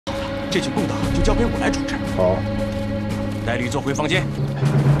这局攻打就交给我来主持。好，带吕做回房间。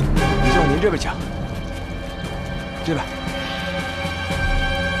就您这边讲，这边。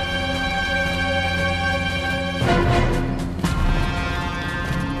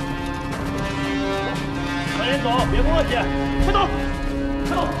赶紧走，别磨叽，快走，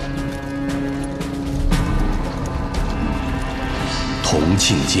快走。同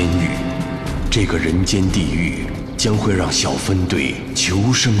庆监狱，这个人间地狱将会让小分队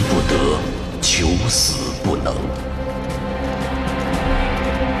求生不得，求死不能。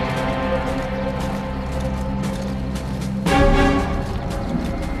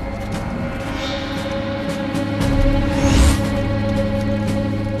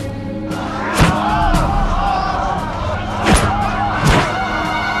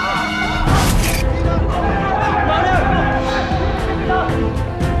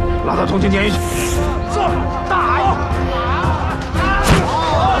拉到同庆监狱去。是，打呀！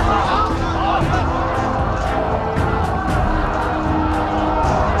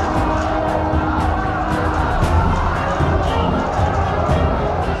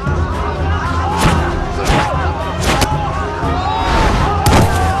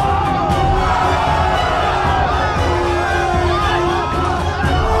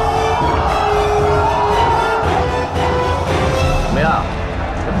怎么样？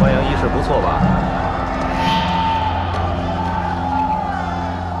这欢迎仪式不错吧？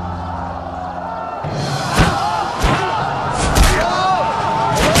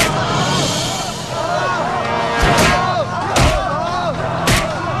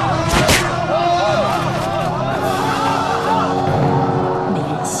没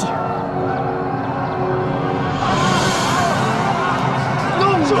人性！弄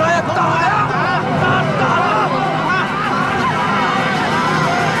出来呀！打呀！打！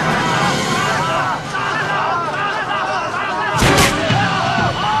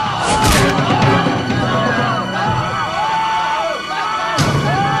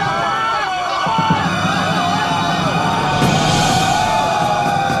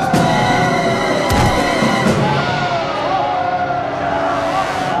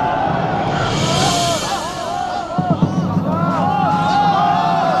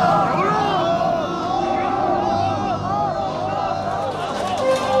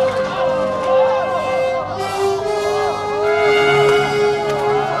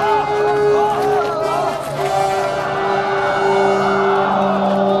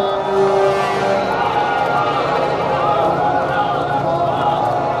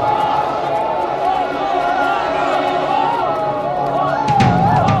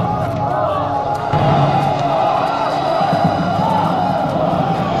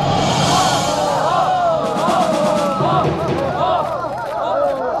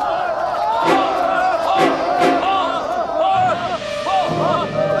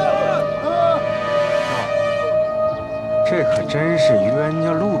这可真是冤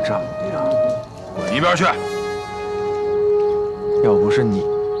家路窄呀！滚一边去！要不是你，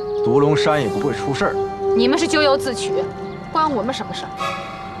独龙山也不会出事儿。你们是咎由自取，关我们什么事儿？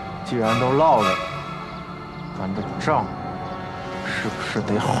既然都落了，咱的账是不是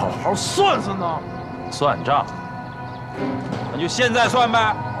得好好算算呢？算账？那就现在算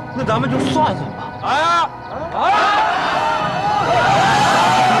呗。那咱们就算算吧。来啊！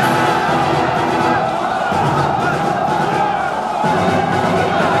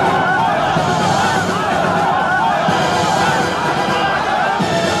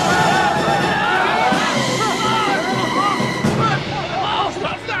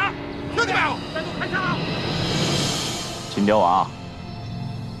金雕王，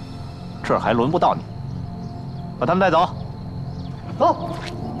这儿还轮不到你，把他们带走。走，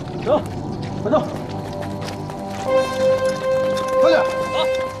走，快走，快点，走，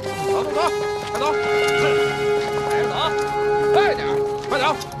快走，快走，快点，快点，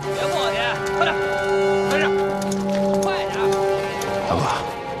别磨叽，快点，跟上，快点。大哥，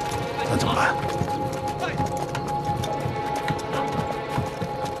那怎么办？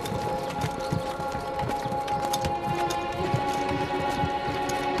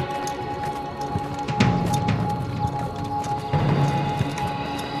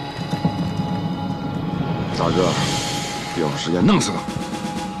大哥，有时间弄死他！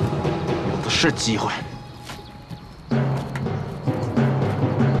有的是机会。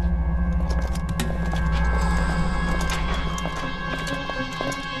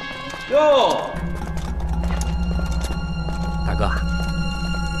哟，大哥，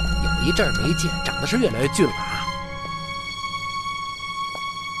有一阵儿没见，长得是越来越俊了啊！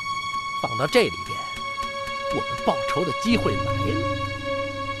放到这里边，我们报仇的机会来了。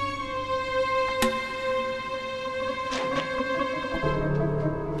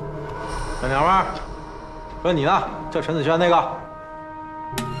小娘们儿，说你呢？叫陈子轩那个，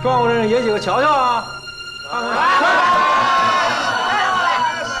转过这爷几个瞧瞧啊！看看。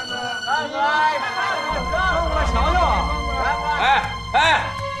瞧瞧啊！哎，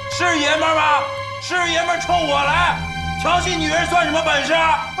是爷们儿吗？是爷们儿冲我来，调戏女人算什么本事？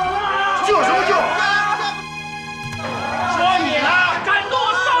救什么救？说你呢？敢动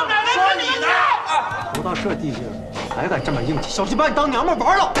我少奶奶？说你呢？都到这地界了，还敢这么硬气？小心把你当娘们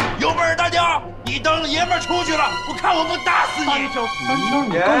玩了！有本事单挑！你当着爷们儿出去了，我看我不打死你！单挑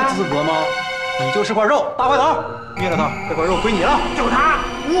你够资格吗？你就是块肉，大块头，灭了他，这块肉归你了。就他，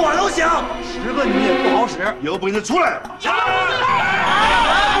我都行。10个你也不好使，有本事出来！前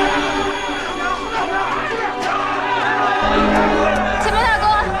面大哥，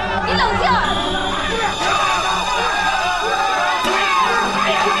你冷静。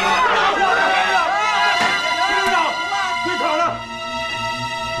别吵了，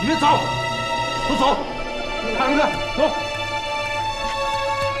你们走，都走，看什么看？走。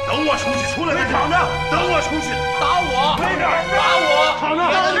等我出去，出来再躺着。等我出去，打我！没事，打我！躺着。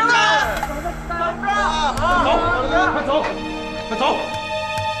走，快走，快走！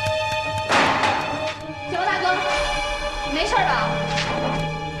前面大哥，你没事吧？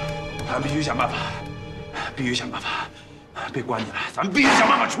咱们必须想办法，别管你了，咱们必须想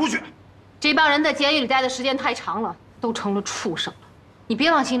办法出去。这帮人在监狱里待的时间太长了，都成了畜生了。你别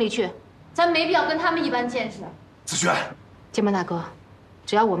往心里去，咱没必要跟他们一般见识。子轩，金门大哥，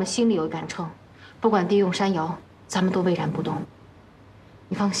只要我们心里有一杆秤，不管地动山摇，咱们都巍然不动。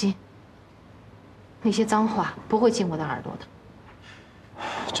你放心，那些脏话不会进我的耳朵的。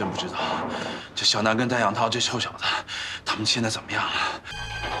真不知道这小南跟戴养涛这臭小子，他们现在怎么样了？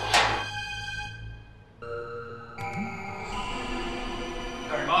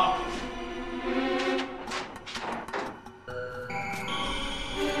干什么？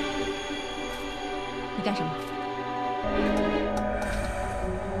你干什么？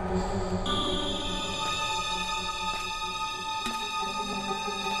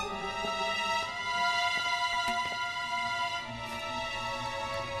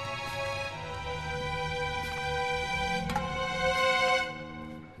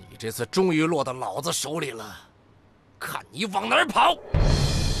你这次终于落到老子手里了，看你往哪儿跑！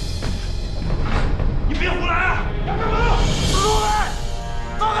你别胡来啊！要干嘛？死出来！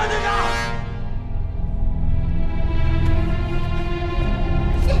放开这个！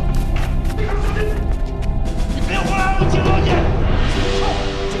你别胡来！我警告你！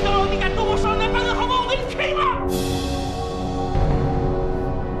今朝你敢动我少年半个好吗？我给你拼了！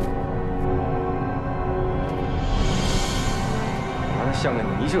拿他像个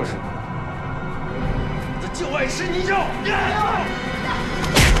泥鳅似的。这就爱吃泥鳅！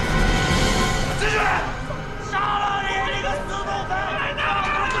子轩，杀了你这个死肚子！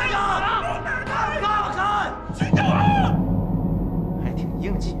放开！军长，还挺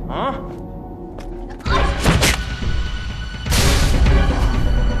硬气啊！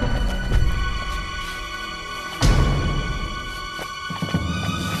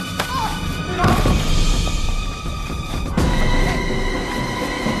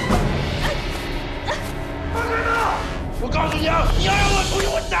我告诉你啊，你要让我出去，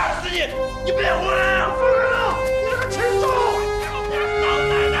我打死你！你别回来啊！放开他！你这个禽兽！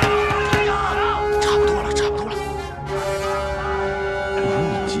差不多了，差不多了。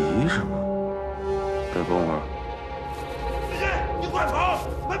你急什么？再等会儿。子轩，你快跑！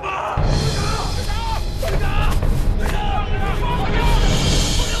快跑！队长！队长！队长！队长！放开！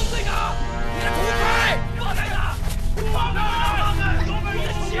不能队长！你的土匪！放开他！放开！放开！有本事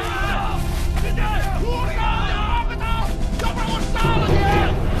你起来！子轩，我杀你！要不然我杀了你！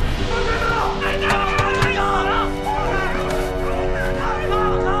放开他！队长！队长！放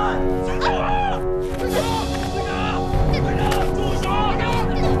开！军长！队长！队长！队长！住手！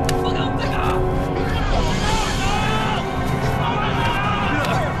放开队长！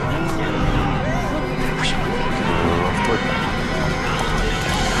不行，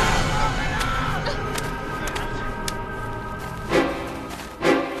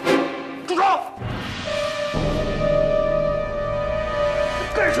住手！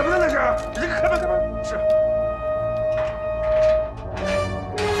干什么呢？那是！你这个开门，开门！是。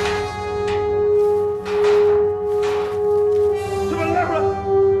去把他拉出来！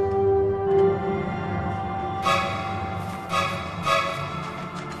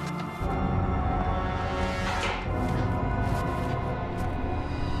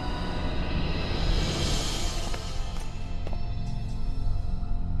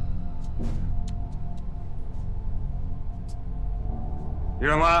李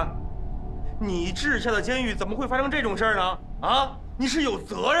长官，你治下的监狱怎么会发生这种事儿呢？啊，你是有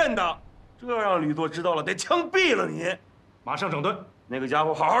责任的，这让吕作知道了，得枪毙了你！马上整顿。那个家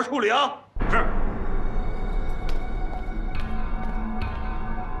伙好好处理啊！是。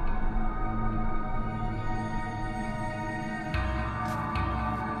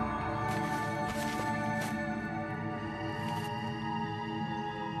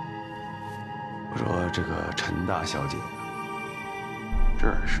我说这个陈大小姐，这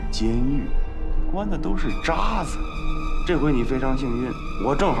儿是监狱，关的都是渣子。这回你非常幸运，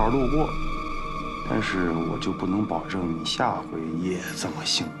我正好路过，但是我就不能保证你下回也这么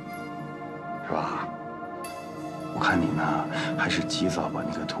幸运，是吧？我看你呢，还是及早把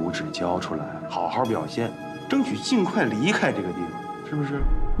那个图纸交出来，好好表现，争取尽快离开这个地方，是不是？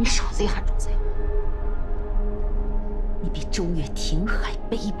你少贼喊捉贼！你比周月婷还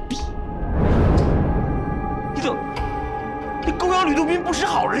卑鄙！你勾养吕洞宾不识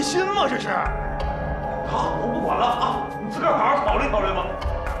好人心吗？这是。好，我不管了啊，你自个儿好好考虑考虑吧。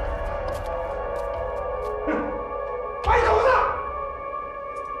把你狗子！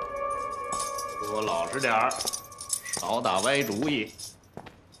给我老实点儿，少打歪主意。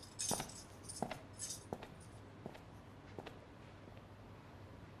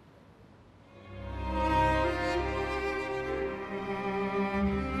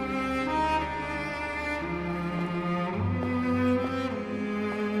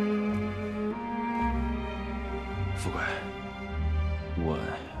富贵，我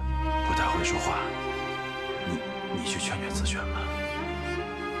不太会说话，你去劝劝子轩吧。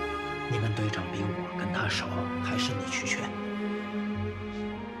你们队长比我跟他熟，还是你去劝？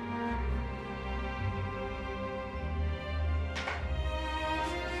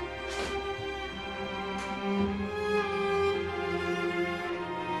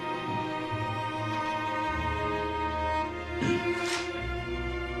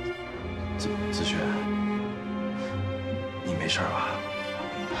子轩，你没事吧？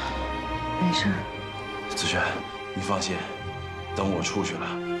没事。子轩，你放心，等我出去了，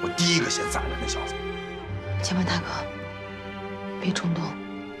我第一个先宰了那小子。前面大哥，别冲动。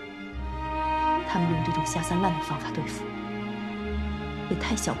他们用这种下三滥的方法对付，也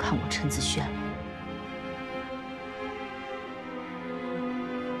太小看我陈子轩了。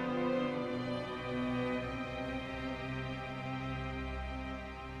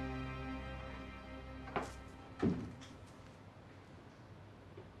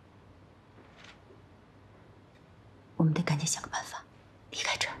我们得赶紧想个办法离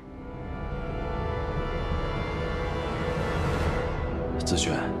开这儿。子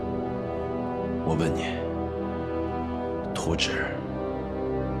轩，我问你，图纸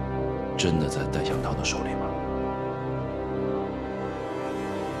真的在戴向涛的手里吗？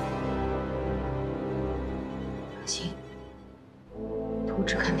放心，图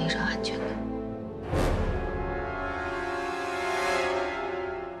纸肯定是安全的。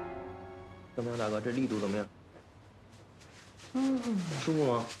怎么样，大哥？这力度怎么样？舒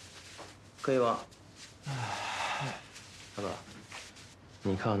服吗？可以吧？大哥，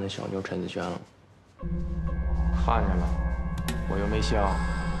你看那小妞陈子轩了吗？看见了，我又没笑。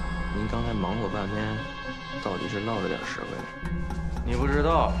您刚才忙活半天，到底是落了点实惠没？你不知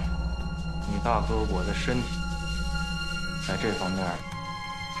道，你大哥我的身体在这方面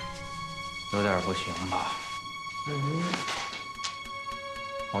有点不行吧？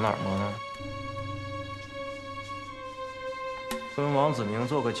往哪儿摸呢？跟王子明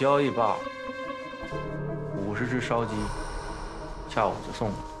做个交易罢了，50只烧鸡，下午就送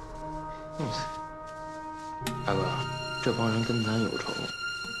了。大哥，这帮人跟咱有仇，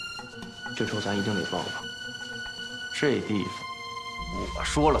这仇咱一定得报吧？这地方我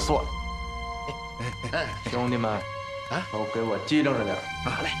说了算。兄弟们，都给我机灵着点。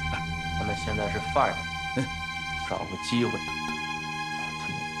好嘞，他们现在是犯人，找个机会，把他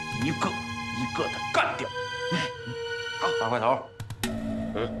们一个一个的干掉。好，大块头，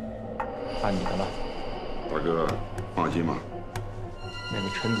看你的了。大哥，放心吧。那个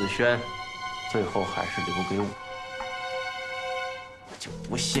陈子轩，最后还是留给我，我就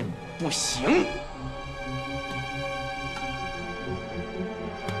不信我不行。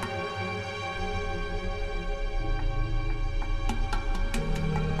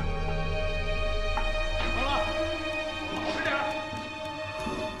好了，老实点。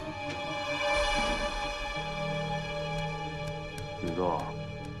吕作，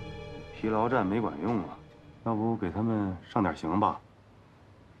疲劳战没管用啊，要不给他们上点刑吧？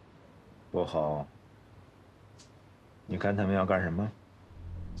不好，你看他们要干什么？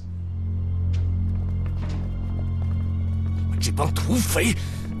这帮土匪！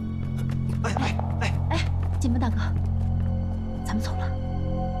哎，金门大哥，咱们走了。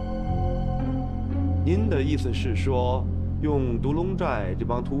您的意思是说，用独龙寨这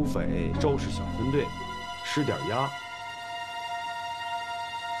帮土匪收拾小分队，施点压。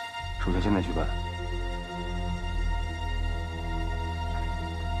属下现在去办。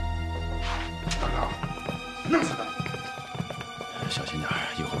大哥，弄死他！小心点，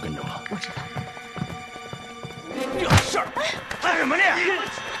一会儿跟着我。我知道。这事儿干什么呢？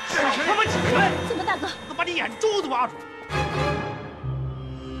这是他妈几人？怎么，大哥？都把你眼珠子挖出来！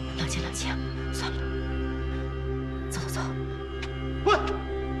冷静冷静，算了，走走走。滚！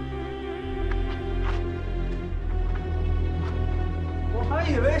我还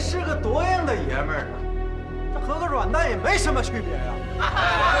以为是个多硬的爷们儿呢，这和个软蛋也没什么区别呀。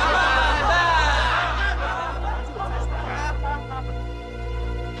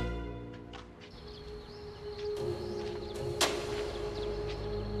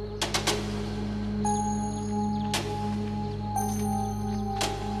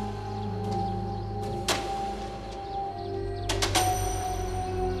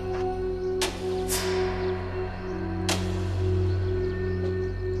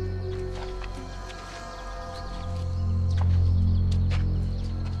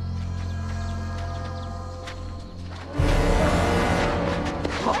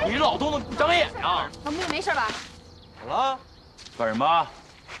你老东子不长眼呀！老穆没事吧？怎么了？干什么？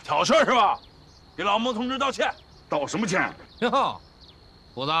挑事是吧？给老穆同志道歉。道什么歉？哟，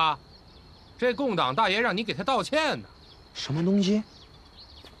虎子，这共党大爷让你给他道歉呢。什么东西？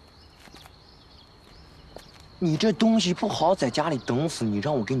你这东西不好在家里等死，你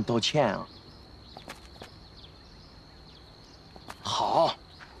让我给你道歉啊？好，我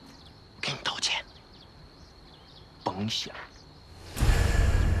给你道歉。甭想。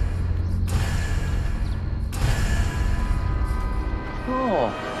哦，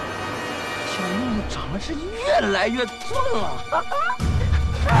小妹妹长得是越来越俊了。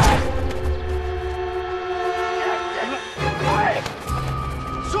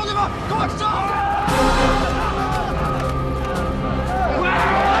兄弟们，跟我上！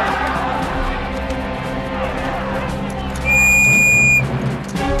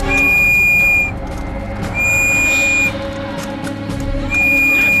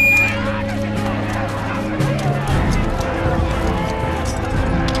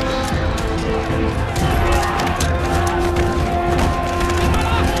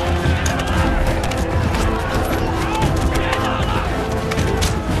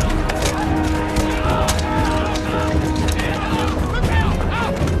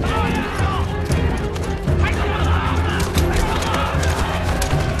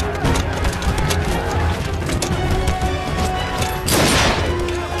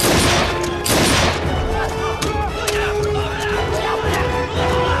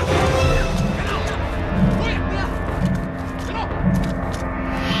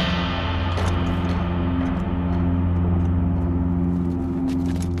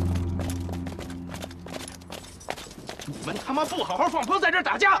你们他妈不好好放风，在这儿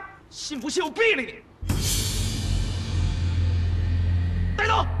打架，信不信我毙了你？带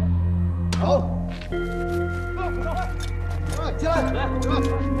走。好。进来，来，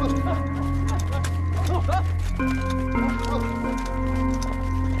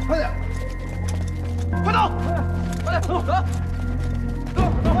快点，快走，快点，走，快走，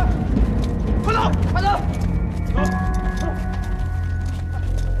快走，快走。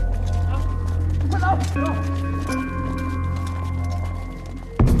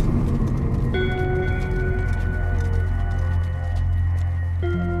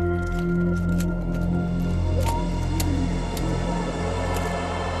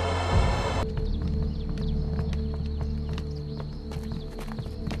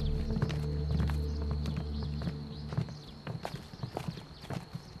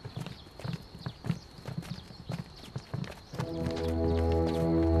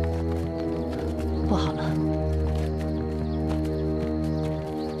不好了，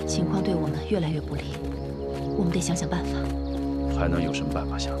情况对我们越来越不利，我们得想想办法。还能有什么办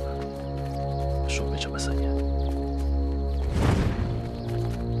法想呢？说没这么森严。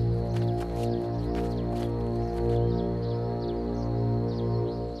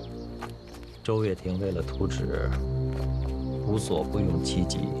周月亭为了图纸，无所不用其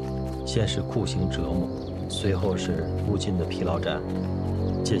极，先是酷刑折磨，随后是无尽的疲劳战，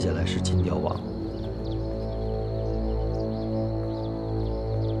接下来是金雕网。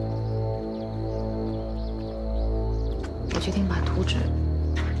我决定把图纸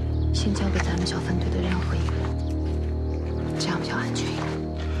先交给咱们小分队的任何一个人，这样比较安全一点。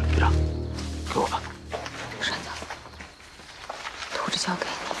队长，给我吧。栓子，图纸交给你，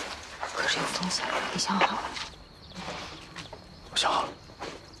可是有风险，你想好了吗？我想好了，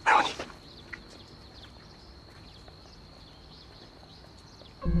没有你。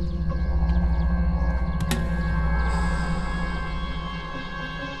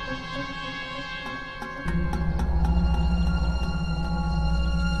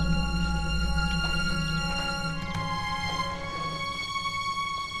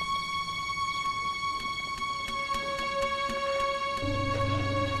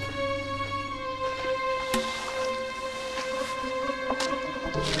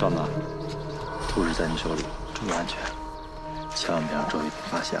少南，图纸在你手里，注意安全，千万别让周玉婷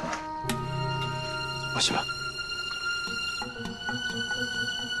发现了。放心吧。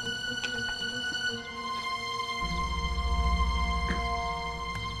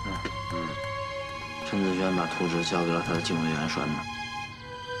陈子轩把图纸交给了他的警卫员栓子。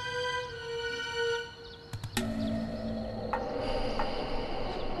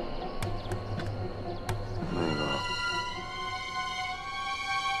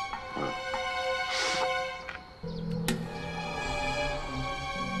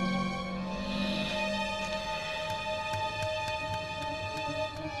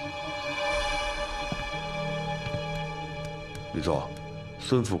吕总，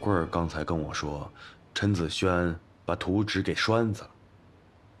孙富贵刚才跟我说，陈子轩把图纸给栓子了。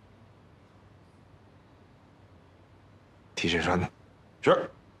替谁栓的？是。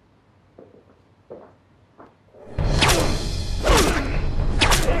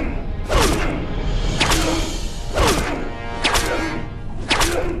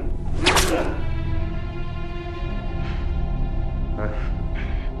哎，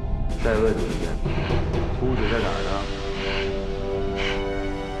再问你一遍，图纸在哪儿呢？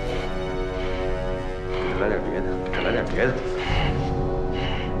来点别的，再来点别的。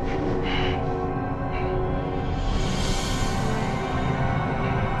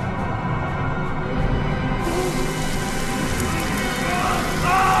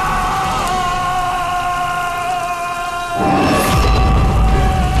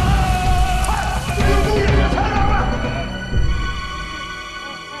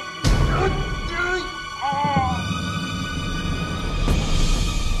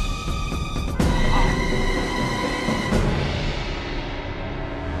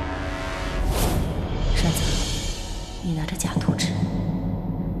你拿着假图纸，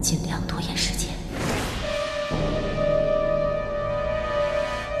尽量拖延时间。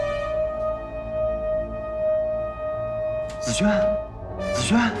子轩，子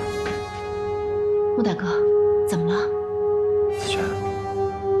轩，穆大哥，怎么了？子轩，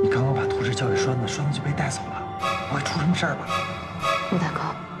你刚刚把图纸交给栓子，栓子就被带走了，不会出什么事儿吧？穆大哥，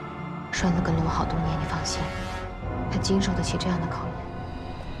栓子跟了我好多年，你放心，他经受得起这样的考验。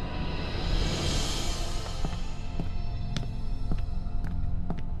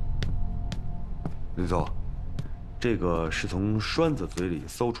 林总，这个是从栓子嘴里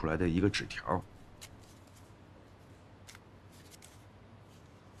搜出来的一个纸条。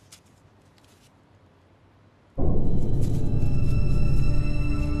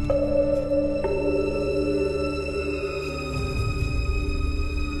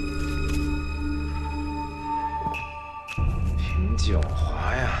挺狡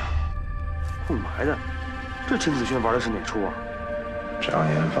猾呀！空白的，这陈子轩玩的是哪出啊？障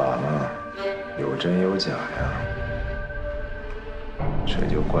眼法嘛。 有真有假呀，这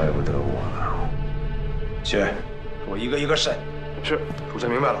就怪不得我了。去，我一个一个审。是，属下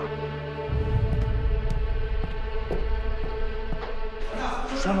明白了。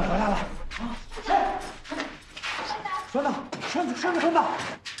栓子回来了！栓子，栓子，栓子，栓子，栓子，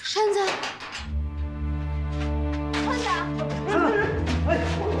栓子，哎，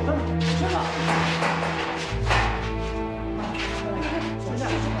栓子。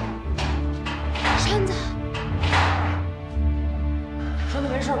 栓子，栓子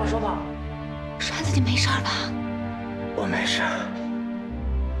没事吧？栓子，栓子，你没事吧？我没事，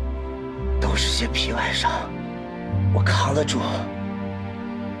都是些皮外伤，我扛得住。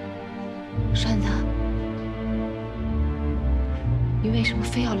栓子，你为什么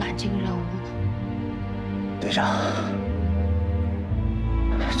非要揽这个任务呢？队长，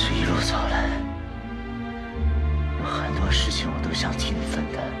这一路走来，有很多事情我都想替你分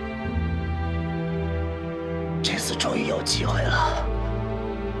担。 这次终于有机会了，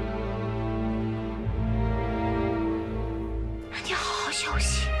让你好好休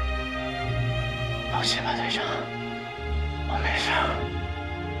息。放心吧，队长，我没事，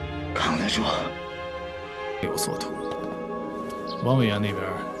扛得住。有所图。王委员那边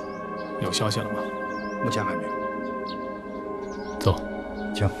有消息了吗？目前还没有。走，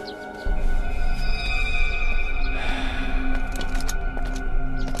请。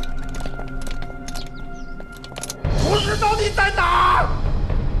 图纸到底在哪儿？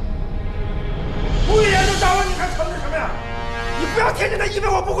不一眼就找我，你还藏着什么呀？你不要天真的以为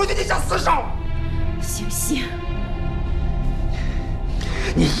我不会对你下死手。星星，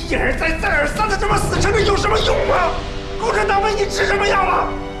你一而再、再而三的这么死撑着有什么用啊？共产党为你吃什么药了？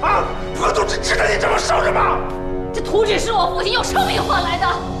啊，破组织值得你这么受着吗？这图纸是我父亲用生命换来的。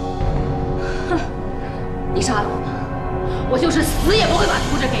哼，你杀了我吧，我就是死也不会把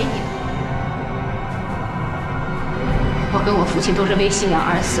图纸给你的。我跟我父亲都是为信仰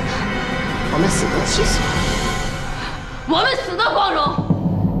而死的，我们死得其所，我们死得光荣。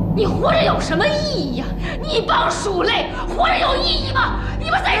你活着有什么意义呀？你一帮鼠类，活着有意义吗？你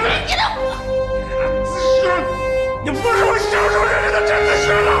们在人间的我，子轩，你不是我小时候认识的陈子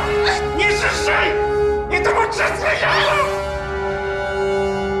轩了，你是谁？你他妈治自杀了！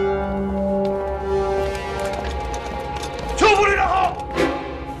邱副旅长好。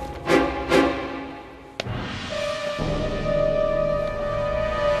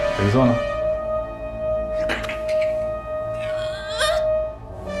吕作呢？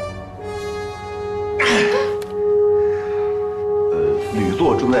吕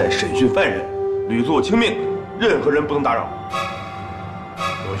作正在审讯犯人，吕作听命，任何人不能打扰。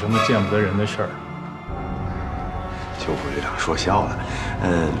有什么见不得人的事儿？邱副旅长说笑了，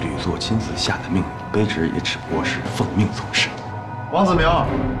吕作亲自下的命令，卑职也只不过是奉命从事。王子明，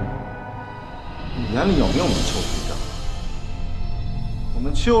你眼里有没有我们邱旅长？我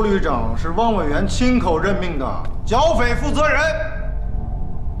们邱旅长是汪委员亲口任命的剿匪负责人。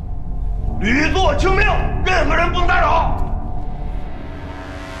吕作听命，任何人不能打扰。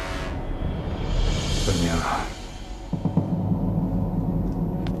本明啊，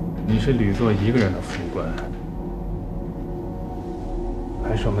你是吕作一个人的副官，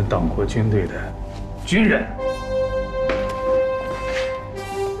还是我们党国军队的军人？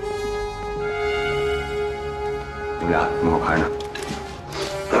你们俩门口看着。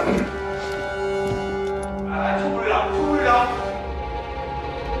来，邱副旅长，邱副旅长，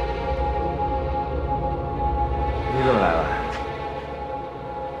你怎么来了？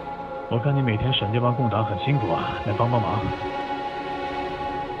我看你每天审这帮共党很辛苦啊，来帮帮忙。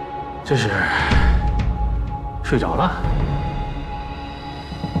这是睡着了？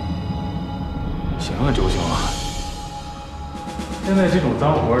行啊，周兄啊，现在这种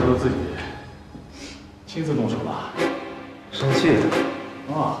脏活都自己亲自动手了。生气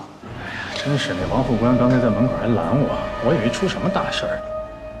啊！哎呀，真是那王副官刚才在门口还拦我以为出什么大事儿，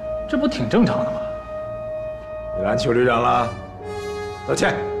这不挺正常的吗？你拦邱旅长了，道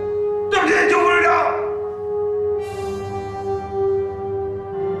歉。对不起，邱副旅长。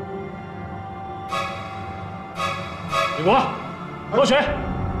李国，喝水。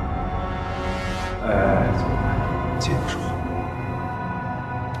接着说。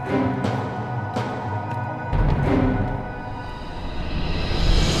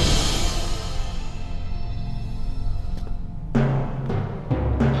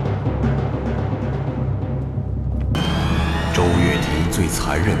周月庭最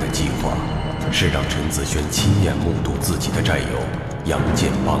残忍的计划，是让陈子轩亲眼目睹自己的战友杨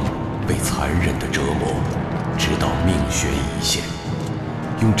建邦被残忍的折磨，直到命悬一线，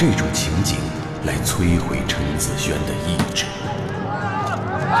用这种情景来摧毁陈子轩的意志。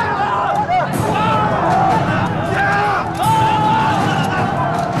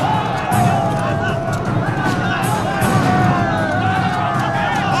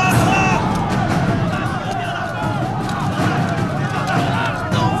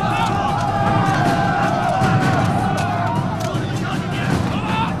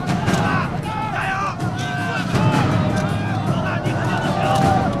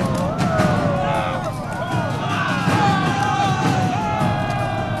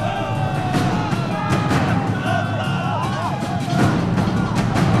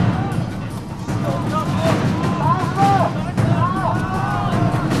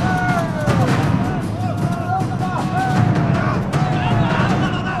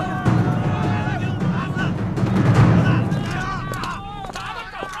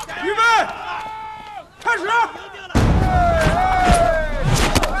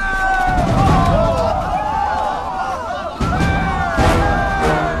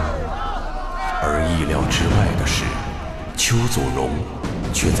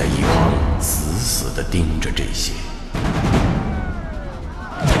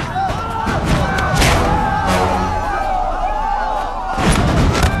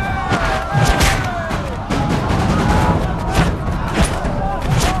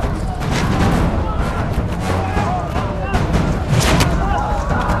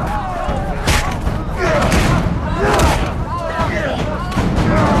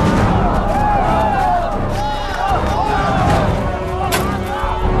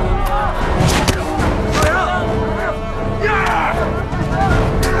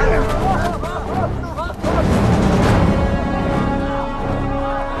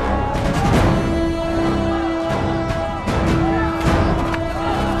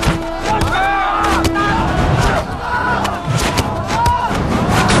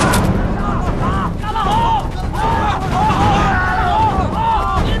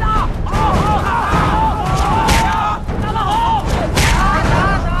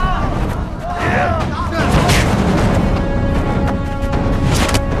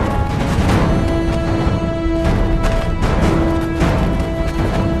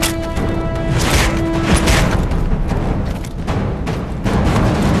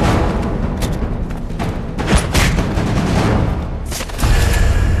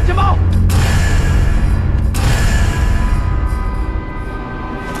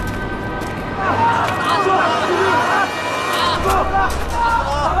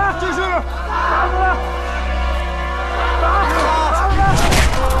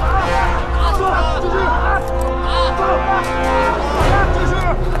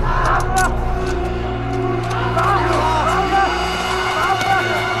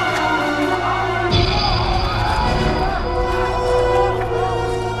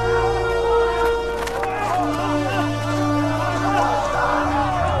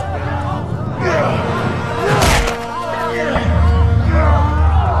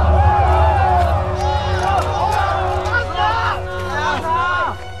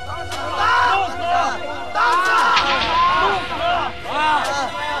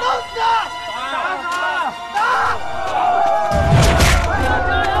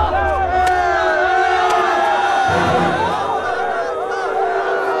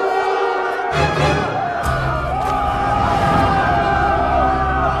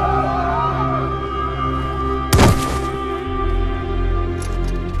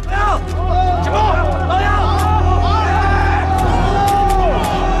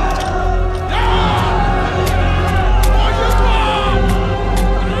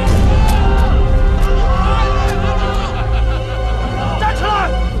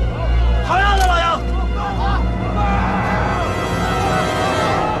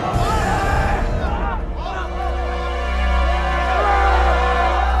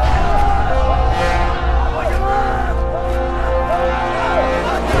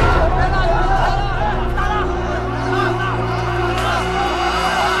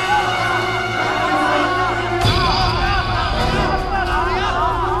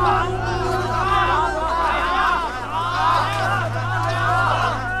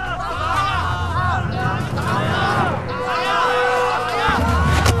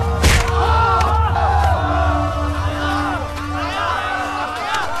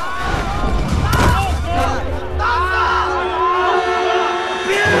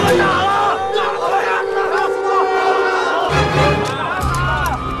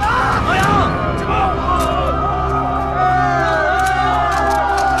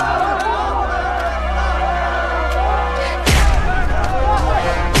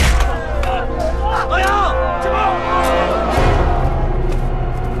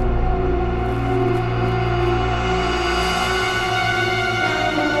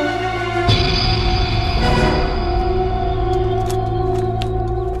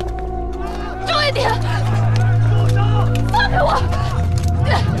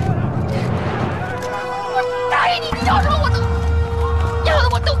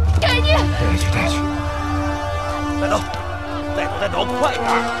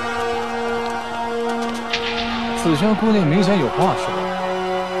轩姑娘明显有话说，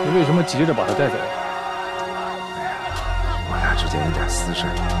你为什么急着把她带走？我俩之间有点私事，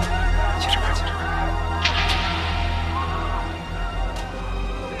接着看，接着看。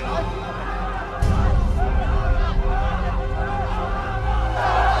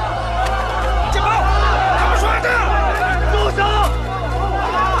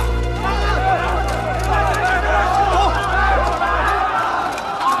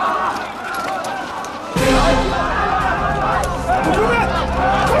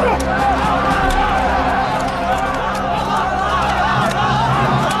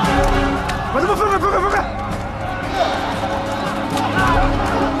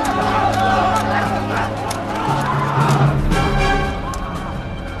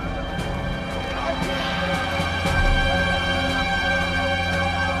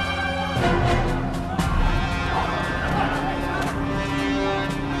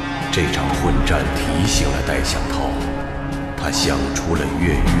 这场混战提醒了戴向涛，他想出了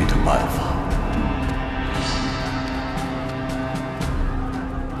越狱的办法。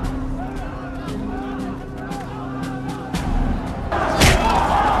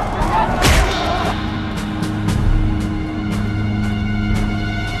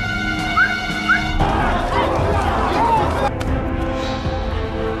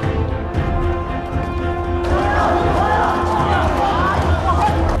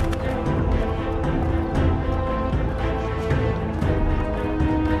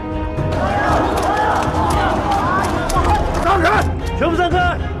全部散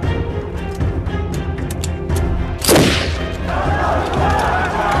开！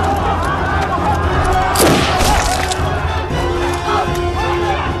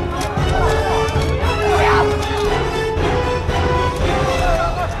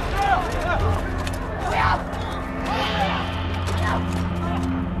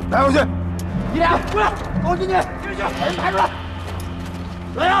带回去！你俩过来，跟我进去！进去，把人抬出来！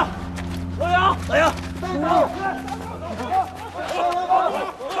老杨，老杨，老杨，带走！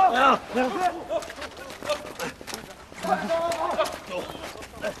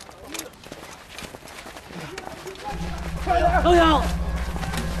 老杨，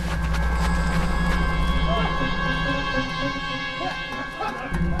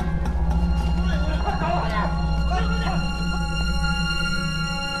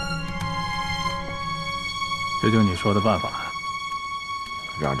这就你说的办法，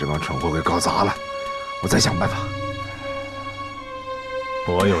让这帮蠢货给搞砸了，我再想办法。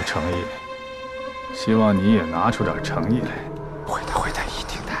 我有诚意，希望你也拿出点诚意来。会的，会的，一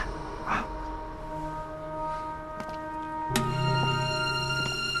定的。啊！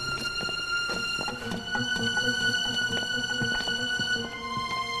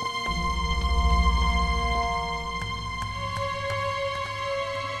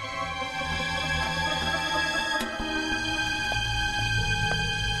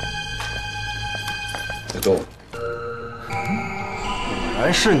别动！ 果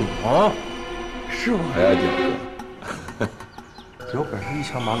然是你啊！是我呀，鸟哥。有本事一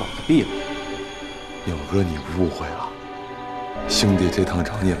枪把老子毙了！鸟哥，你误会了，兄弟这趟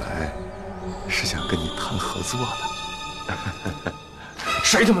找你来，是想跟你谈合作的。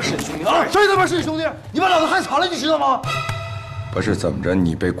谁他妈是你兄弟啊？谁他妈是你兄弟？你把老子害惨了，你知道吗？不是怎么着，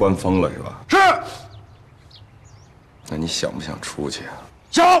你被关疯了是吧？是。那你想不想出去啊？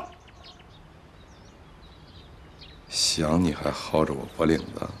想。 想你还薅着我脖领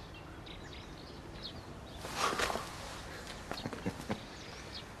子，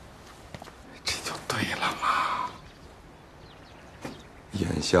这就对了嘛。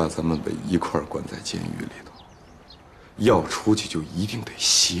眼下咱们被一块关在监狱里头，要出去就一定得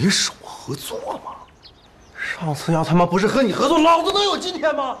携手合作嘛。上次要他妈不是和你合作，老子能有今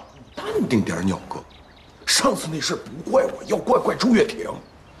天吗？淡定点，鸟哥。上次那事不怪我，要怪周月婷。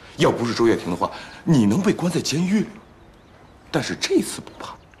要不是周月婷的话，你能被关在监狱里？ 但是这次不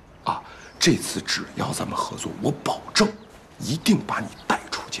怕，啊！这次只要咱们合作，我保证一定把你带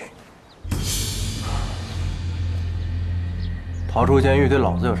出监狱。逃出监狱对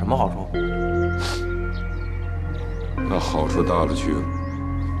老子有什么好处？那好处大了去了。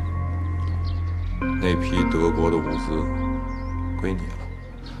那批德国的物资归你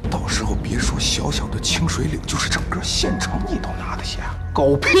了，到时候别说小小的清水岭，就是整个县城你都拿得下。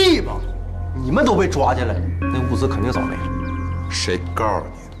狗屁吧！你们都被抓进来，那物资肯定早没了。 谁告诉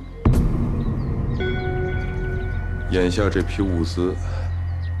你的？眼下这批物资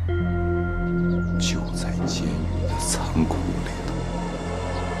就在监狱的仓库里头。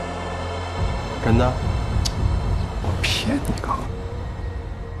真的？我骗你干嘛？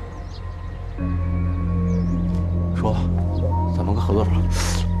说吧，怎么个合作法？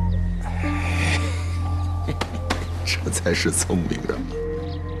这才是聪明人。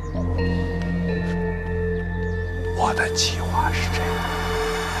我的计划是这样。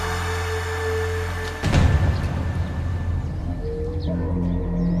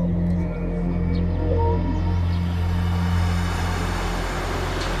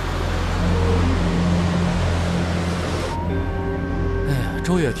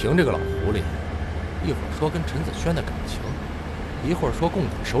 周月婷这个老狐狸，一会儿说跟陈子轩的感情，一会儿说共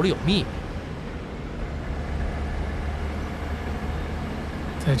党手里有秘密。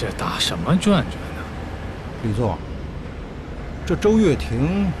在这打什么转转呢？李座，这周月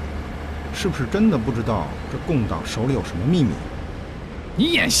婷是不是真的不知道这共党手里有什么秘密？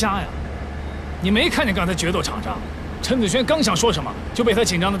你眼瞎呀！你没看见刚才决斗场上，陈子轩刚想说什么，就被他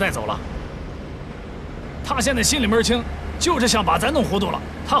紧张的带走了。他现在心里门清。 就是想把咱弄糊涂了，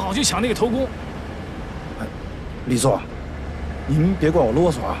他好去抢那个头功。李座，您别怪我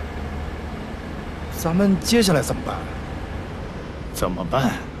啰嗦啊。咱们接下来怎么办？怎么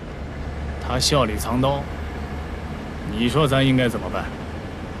办？他笑里藏刀，你说咱应该怎么办？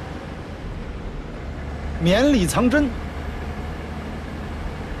绵里藏针。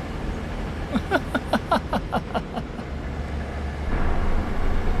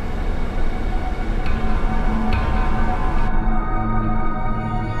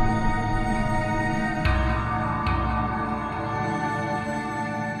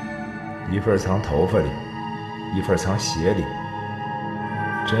一份藏头发里，一份藏鞋里，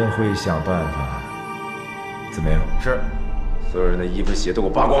真会想办法。怎么样？是，所有人的衣服鞋都给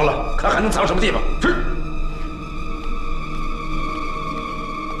我扒光了，看还能藏什么地方？是。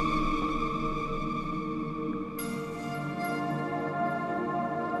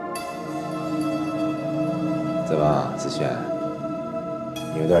怎么，子轩，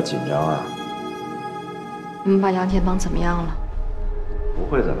你有点紧张啊？你们把杨建邦怎么样了？不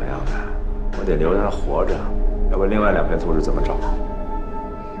会怎么样的。 我得留着他活着，要不另外2片图纸怎么找？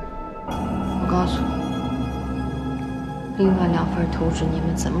我告诉你，另外2份图纸你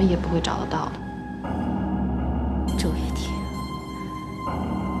们怎么也不会找得到的。周月婷，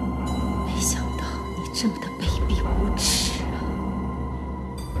没想到你这么的卑鄙无耻啊！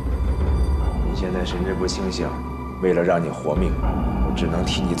你现在神志不清醒，为了让你活命，我只能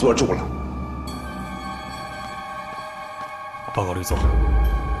替你做主了。报告律座。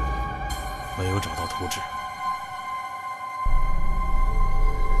 没有找到图纸，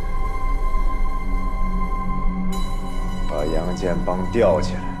把杨建邦吊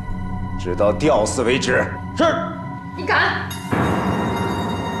起来，直到吊死为止。是。你敢？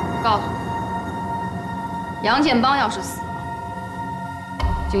我告诉你，杨建邦要是死了，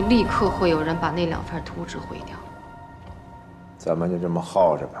就立刻会有人把那2份图纸毁掉。咱们就这么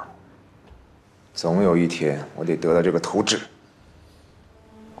耗着吧，总有一天我得得到这个图纸。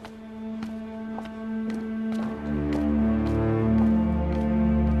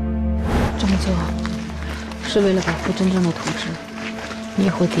 这么做是为了保护真正的图纸，你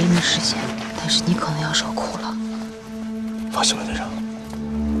也会给你实现，但是你可能要受苦了。放心吧，队长，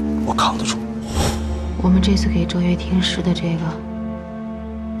我扛得住。我们这次给周月婷施的这个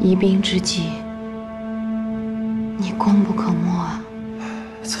疑兵之计，你功不可没啊！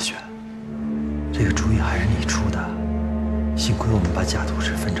子轩，这个主意还是你出的，幸亏我们把假图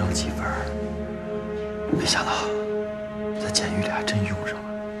纸分成了几份，没想到在监狱里还真用上了。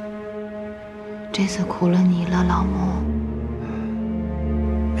 这次苦了你了，老穆。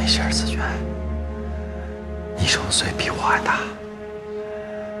没事，子轩，你受的罪比我还大。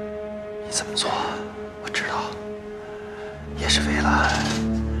你这么做，我知道，也是为了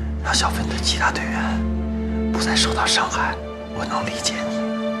让小分队其他队员不再受到伤害。我能理解你。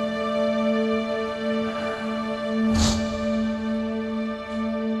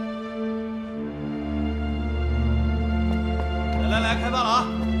来，开饭了啊！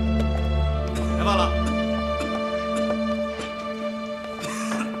 开饭了！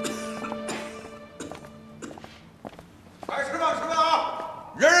来吃饭啊！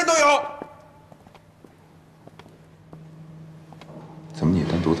人人都有。怎么你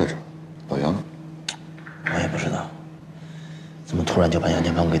单独在这儿？老杨呢？我也不知道，怎么突然就把杨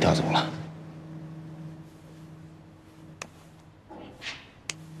建邦给调走了？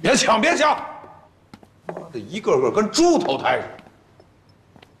别抢，别抢！妈的，一个个跟猪投胎似的。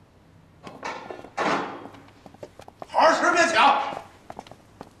 好好吃，别抢！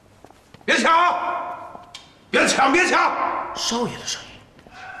别抢！别抢！别抢！少爷的声音。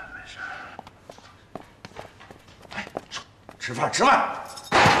没事。哎，吃饭，吃饭，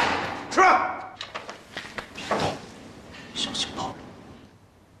吃饭！别动，小心爆。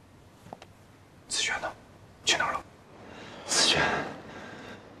子轩呢？去哪儿了？子轩，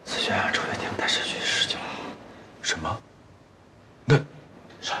周月婷带谁去世去了？什么？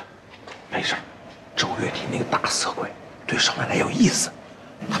那个大色鬼对少奶奶有意思，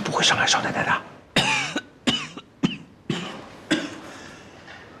他不会伤害少奶奶的。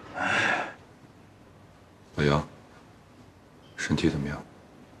老杨，身体怎么样？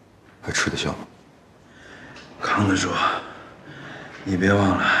还吃得消吗？扛得住。你别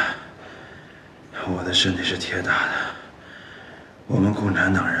忘了，我的身体是铁打的。我们共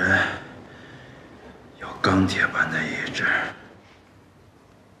产党人有钢铁般的意志。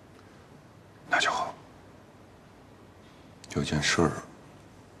那就好。有件事儿，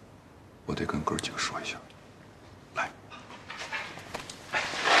我得跟哥几个说一下。来。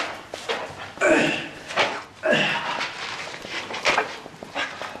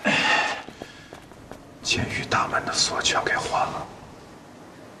监狱大门的锁全给换了。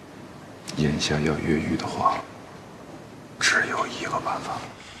眼下要越狱的话，只有一个办法。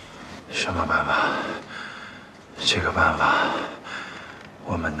什么办法？这个办法，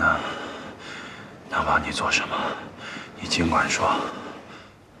我们能帮你做什么？你尽管说。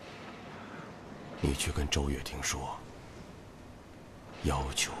你去跟周月婷说，要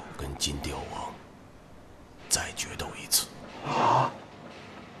求跟金雕王再决斗一次。啊！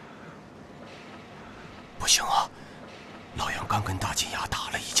不行啊，老杨刚跟大金牙打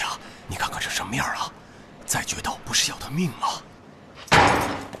了一架，你看看是什么样啊？再决斗不是要他命吗？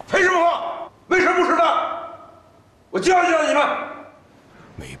赔什么话？为什么不吃饭？我教教你们。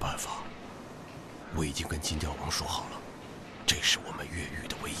没办法，我已经跟金雕王说好了，这是我们越狱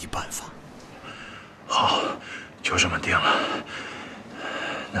的唯一办法。好，就这么定了。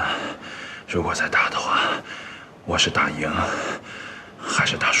那如果再打的话，我是打赢还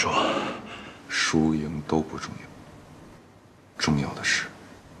是打输？输赢都不重要，重要的是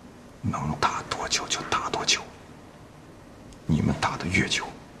能打多久就打多久。你们打得越久，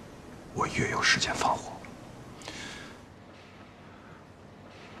我越有时间放火。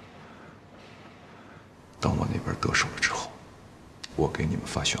等我那边得手了之后，我给你们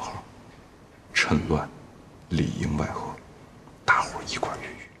发讯号，趁乱里应外合，大伙一块越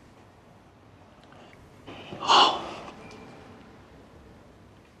狱。好。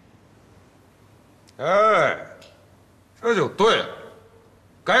哎，这就对了，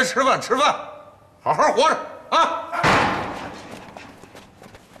该吃饭吃饭，好好活着啊！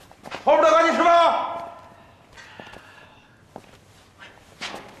后边的赶紧吃饭啊！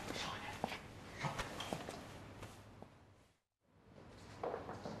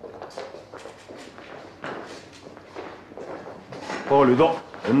报告吕总，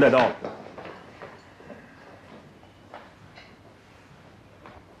人带到了。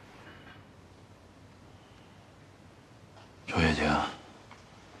周月婷，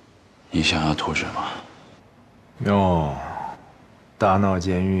你想要图纸吗？哟，大闹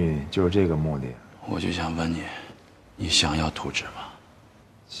监狱就是这个目的。我就想问你，你想要图纸吗？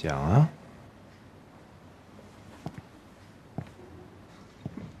想啊。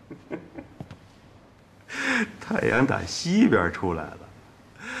太阳打西边出来了，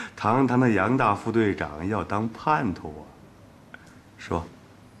堂堂的杨大副队长要当叛徒啊！说，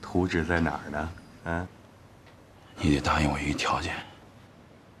图纸在哪儿呢？啊？你得答应我一个条件。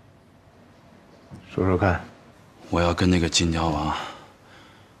说说看。我要跟那个金雕王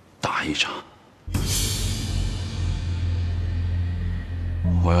打一场，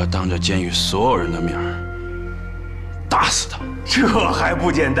我要当着监狱所有人的面打死他。这还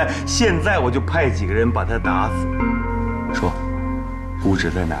不简单？现在我就派几个人把他打死。说，图纸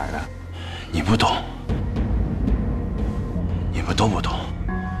在哪儿呢？你不懂，你们都不懂，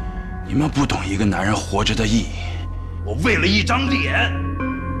你们不懂一个男人活着的意义。我为了一张脸，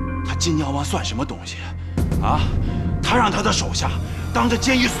他金雕王算什么东西啊？他让他的手下当着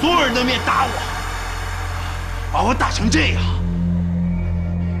监狱所有人的面打我，把我打成这样。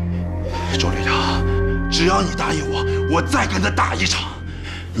周队长，只要你答应我，我再跟他打一场。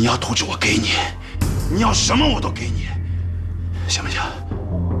你要图纸我给你，你要什么我都给你，行不行？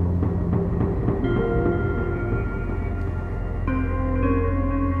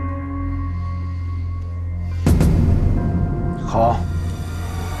好。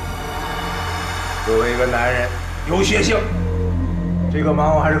作为一个男人，有血性，这个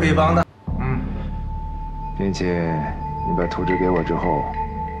忙我还是可以帮的。并且你把图纸给我之后，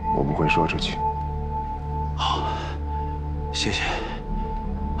我不会说出去。好，谢谢。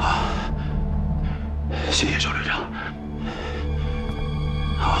啊，谢谢周队长。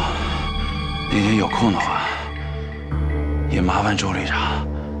好，那天有空的话，也麻烦周队长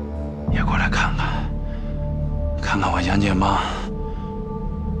也过来看看，看看我杨建邦，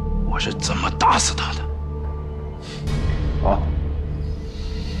我是怎么打死他的。好。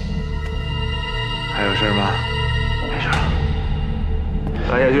还有事吗？没事了。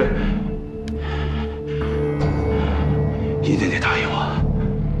打下去。一定得答应我。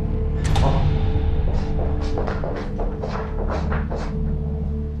好。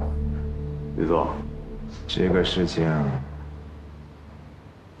李总，这个事情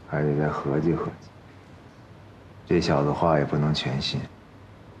还得再合计合计。这小子话也不能全信。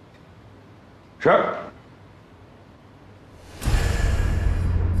是。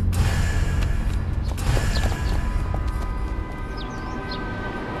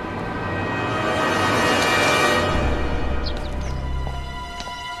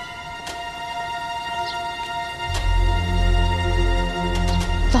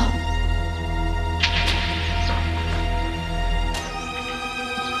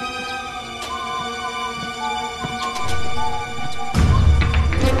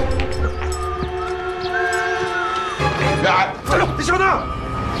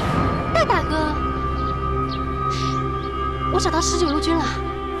找到19路军了。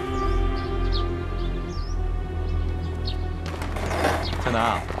小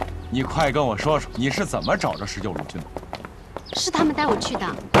南，你快跟我说说，你是怎么找着19路军的？是他们带我去的，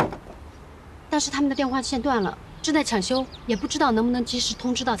但是他们的电话线断了，正在抢修，也不知道能不能及时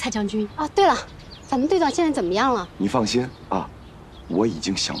通知到蔡将军。哦，对了，咱们队长现在怎么样了？你放心啊，我已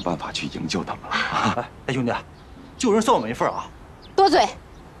经想办法去营救他们了。哎，兄弟，救人算我们一份啊！多嘴。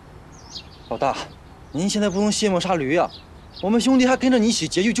老大，您现在不能卸磨杀驴呀！我们兄弟还跟着你一起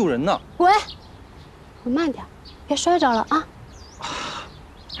劫狱救人呢。滚！滚慢点，别摔着了啊！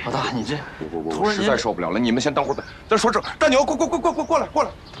老大，你这我实在受不了了，你们先等会儿，再说这大牛，过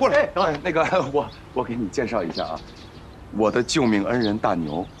来！哎，那个我给你介绍一下啊，我的救命恩人大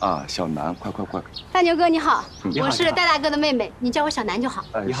牛啊，小南，快！大牛哥你好，我是戴大哥的妹妹，你叫我小南就好。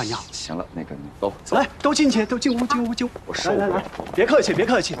你好。行了，那个你走，来，都进去，都进屋。我受不了。来，别客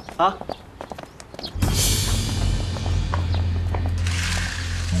气啊！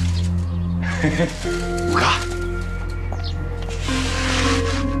五哥，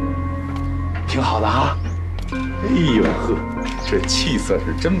挺好的啊！哎呦呵，这气色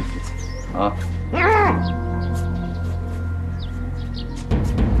是真不错啊！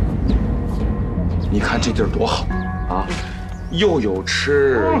你看这地儿多好啊，又有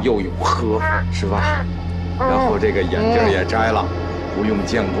吃又有喝，是吧？然后这个眼镜也摘了，不用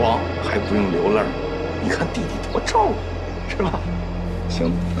见光，还不用流泪。你看弟弟多照顾，是吧？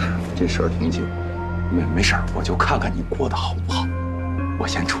行，这事儿挺紧，没事儿，我就看看你过得好不好。我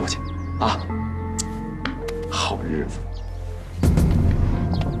先出去啊，好日子。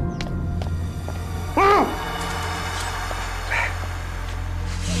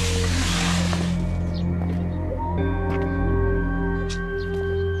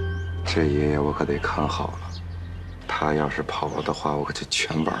这爷爷我可得看好了，他要是跑了的话，我可就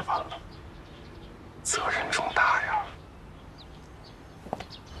全玩完了，责任重大呀。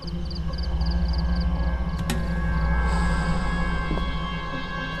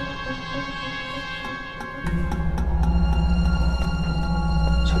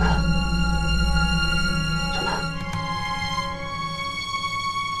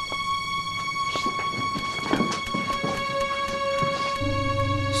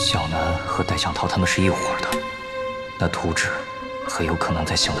小南和戴向涛他们是一伙的，那图纸很有可能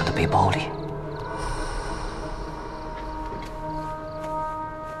在小南的背包里。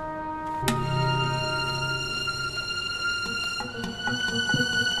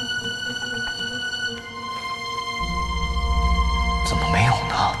怎么没有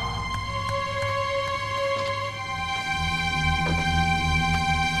呢？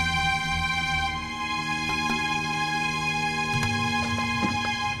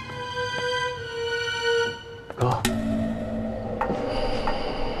哥，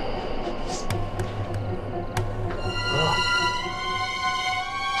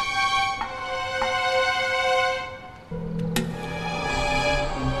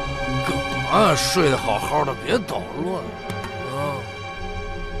干嘛睡得好好的，别捣乱啊！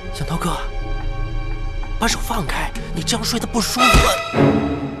向涛哥，把手放开，你这样睡得不舒服。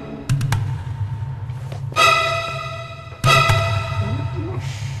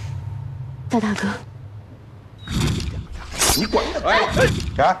戴大哥。你管着！哎，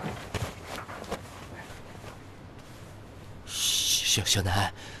小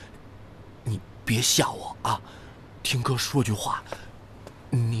南，你别吓我啊！听哥说句话，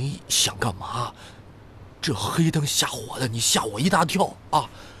你想干嘛？这黑灯瞎火的，你吓我一大跳啊！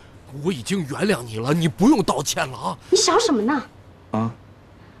我已经原谅你了，你不用道歉了啊！你想什么呢？啊！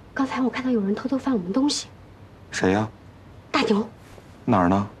刚才我看到有人偷偷翻我们东西。谁呀？大牛。哪儿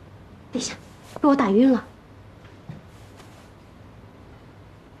呢？地下，被我打晕了。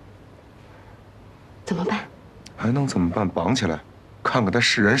怎么办？还能怎么办？绑起来，看看他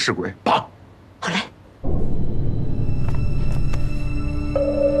是人是鬼。绑。好嘞。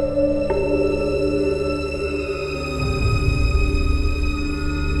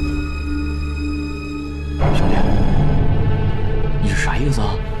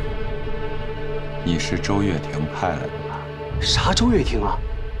你是周月婷派来的吧？啥周月婷啊？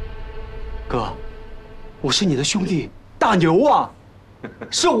哥，我是你的兄弟大牛啊，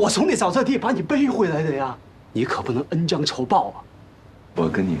是我从那沼泽地把你背回来的呀，你可不能恩将仇报啊！我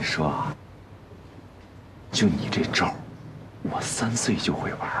跟你说啊，就你这招，我3岁就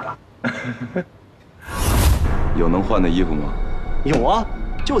会玩了。有能换的衣服吗？有啊，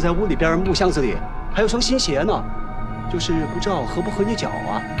就在屋里边木箱子里，还有双新鞋呢，就是不知道合不合你脚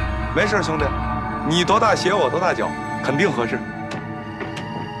啊？没事，兄弟，你多大鞋我多大脚，肯定合适。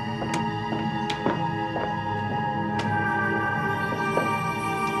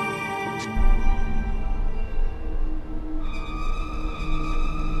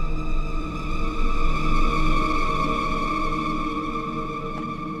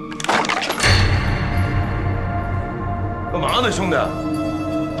干嘛呢，兄弟？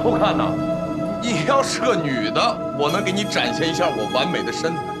偷看呢？你要是个女的，我能给你展现一下我完美的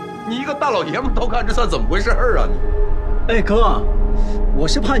身材。你一个大老爷们偷看，这算怎么回事啊你？哎哥，我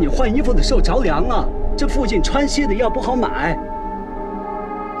是怕你换衣服的时候着凉啊，这附近川西的药不好买。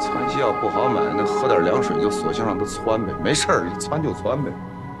窜西药不好买，那喝点凉水就索性让它窜呗，没事儿，窜就窜呗。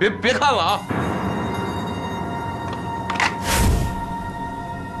别看了啊！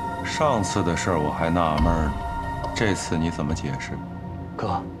上次的事儿我还纳闷呢，这次你怎么解释？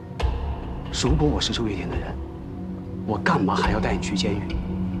哥，如果我是周月婷的人，我干嘛还要带你去监狱？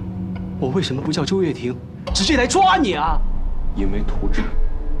我为什么不叫周月婷直接来抓你啊？因为图纸。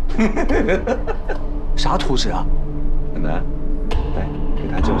啥图纸啊？很难，来给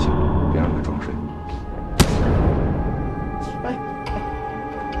他叫醒，别让他装睡。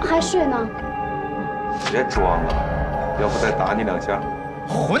还睡呢？别装了，要不再打你2下。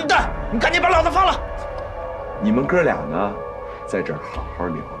混蛋！你赶紧把老子放了！你们哥俩呢，在这儿好好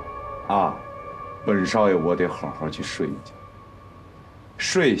聊啊。本少爷我得好好去睡一觉。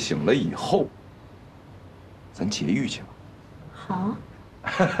睡醒了以后，咱劫狱去吧。好。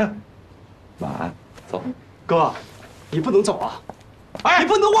晚安，走。哥，你不能走啊！哎，你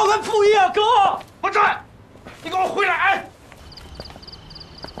不能忘恩负义啊，哥！不准！你给我回来！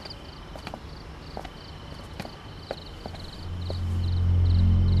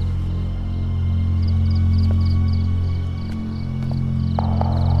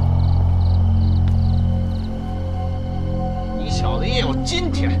你小子也有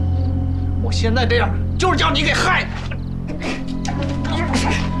今天！我现在这样，就是叫你给害的。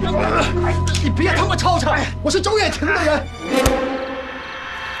你别他妈吵吵！我是周月婷的人。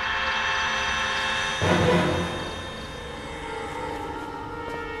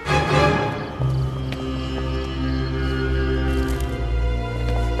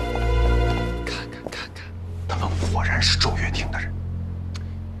看，他们果然是周月婷的人。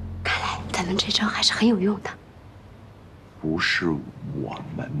看来咱们这招还是很有用的。不是我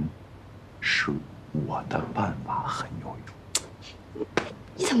们，是我的办法很有用。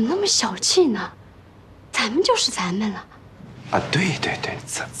你怎么那么小气呢？咱们就是咱们了。啊，对，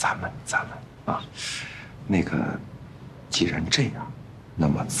咱们啊，那个，既然这样，那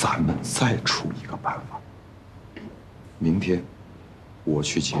么咱们再出一个办法。明天我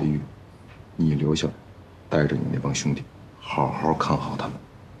去劫狱，你留下来，带着你那帮兄弟，好好看好他们，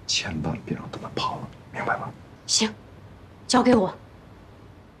千万别让他们跑了，明白吗？行，交给我。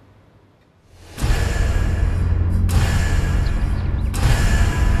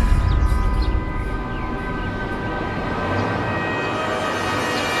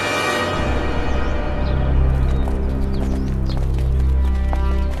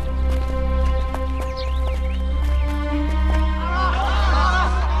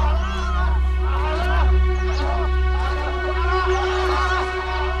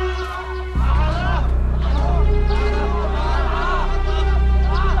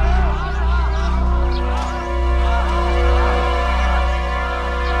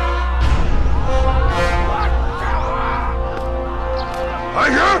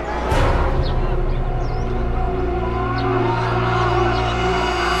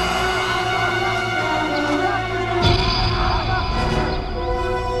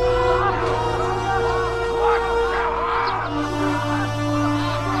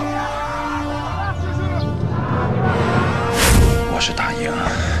是打赢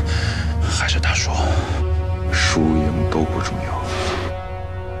还是打输，输赢都不重要，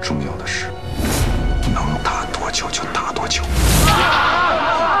重要的是能打多久就打多久。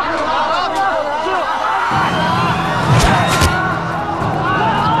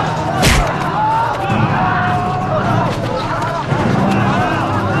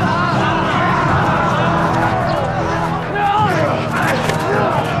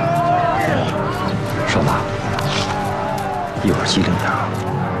少拿，一会儿机灵点。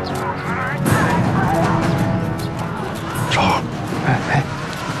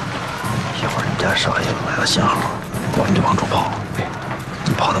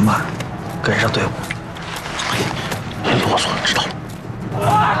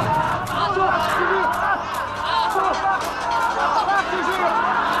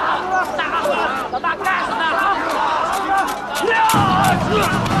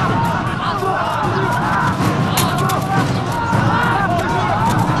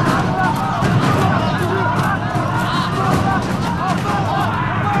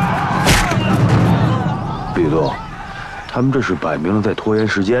他们这是摆明了在拖延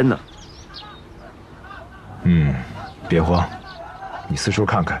时间呢。别慌，你四处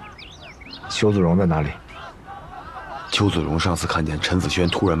看看，邱子荣在哪里？邱子荣上次看见陈子轩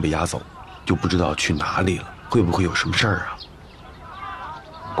突然被押走，就不知道去哪里了，会不会有什么事儿啊？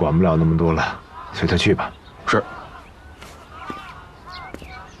管不了那么多了，随他去吧。是。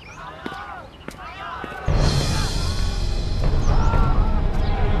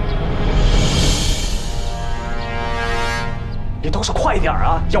你倒是快点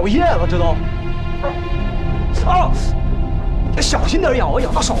啊！咬夜了，这都。操！小心点咬啊，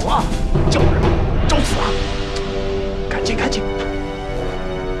咬到手啊！叫人找死啊！赶紧，赶紧！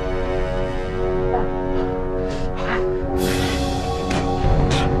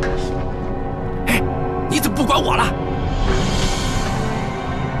哎，你怎么不管我了？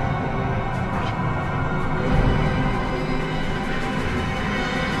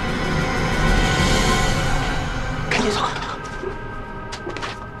赶紧走！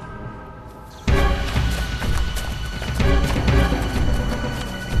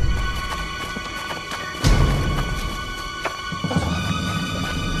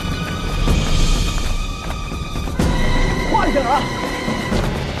快点啊！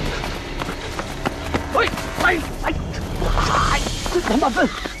王大芬，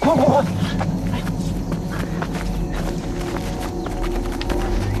快！坏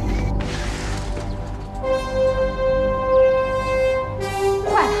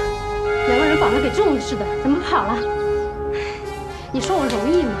了，两个人绑得给粽子似的，怎么跑了？你说我容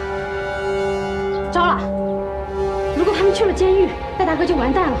易吗？糟了，如果他们去了监狱，戴大哥就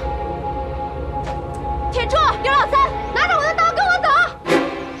完蛋了。铁柱，刘老三，拿着我的刀跟我走。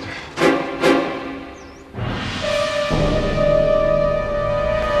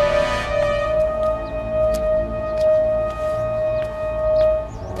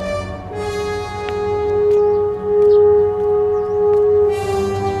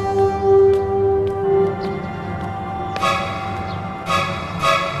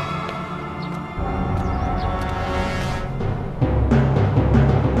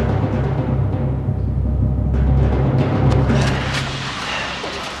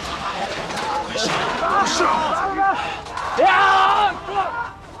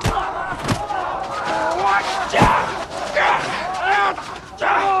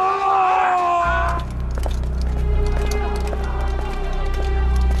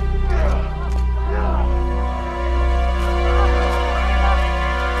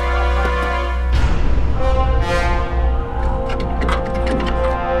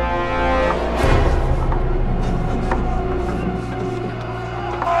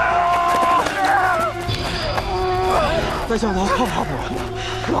在下头靠他不容易，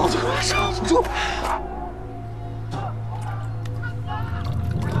老子可是撑不住。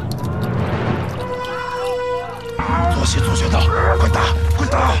左旋道，快打，快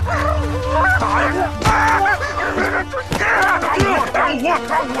打！打呀！打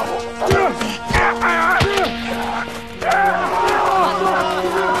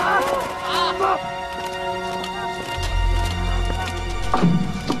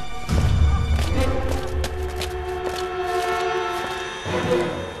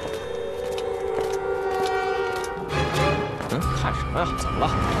看什么呀？怎么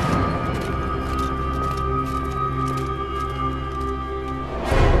了？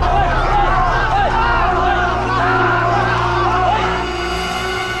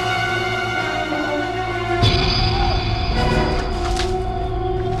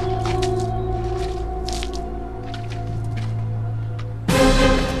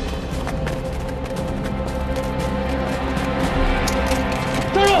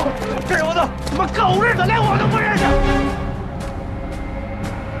这是我的，怎么狗日的连我都不认识？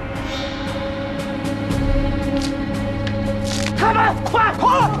开门，快！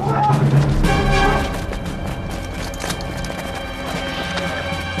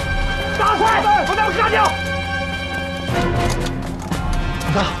打快，把他们干掉！老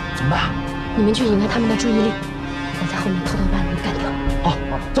大，怎么办？你们去引开他们的注意力，我在后面偷偷把你们干掉。好，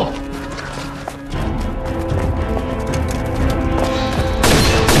走。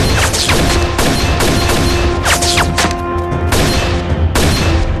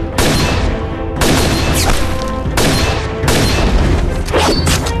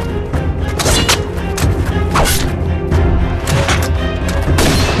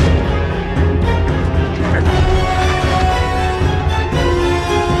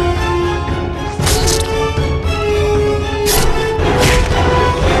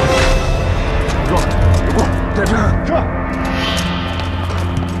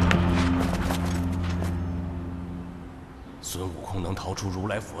孙悟空能逃出如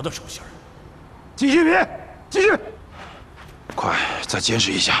来佛的手心，继续比，继续。快，再监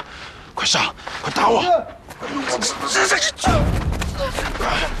视一下，快上，快打我！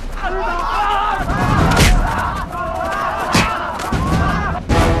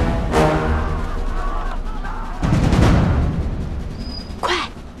快，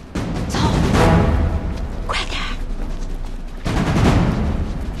走，快点儿！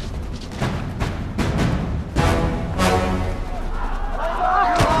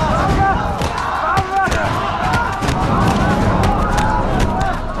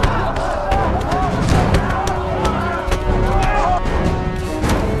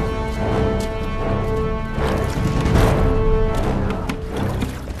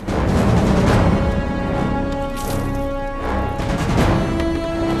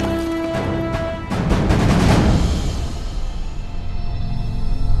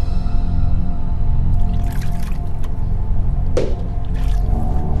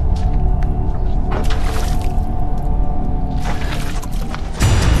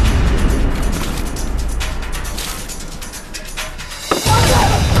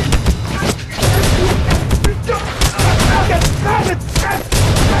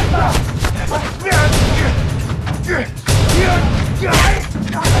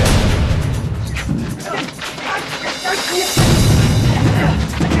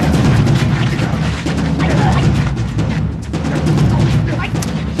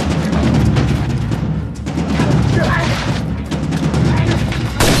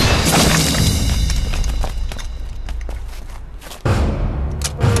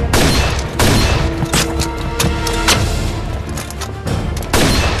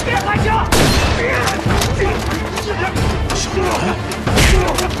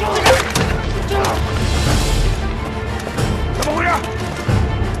怎么回事？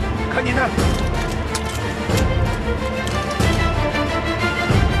看你的！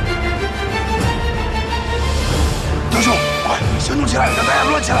教授，快行动起来，让大家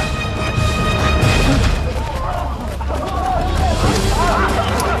乱起来！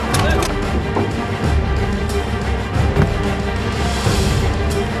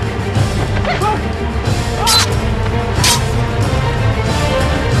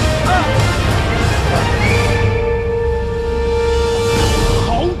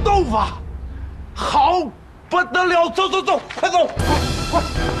好斗法，好不得了！走走走，快走，快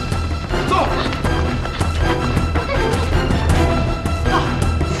走！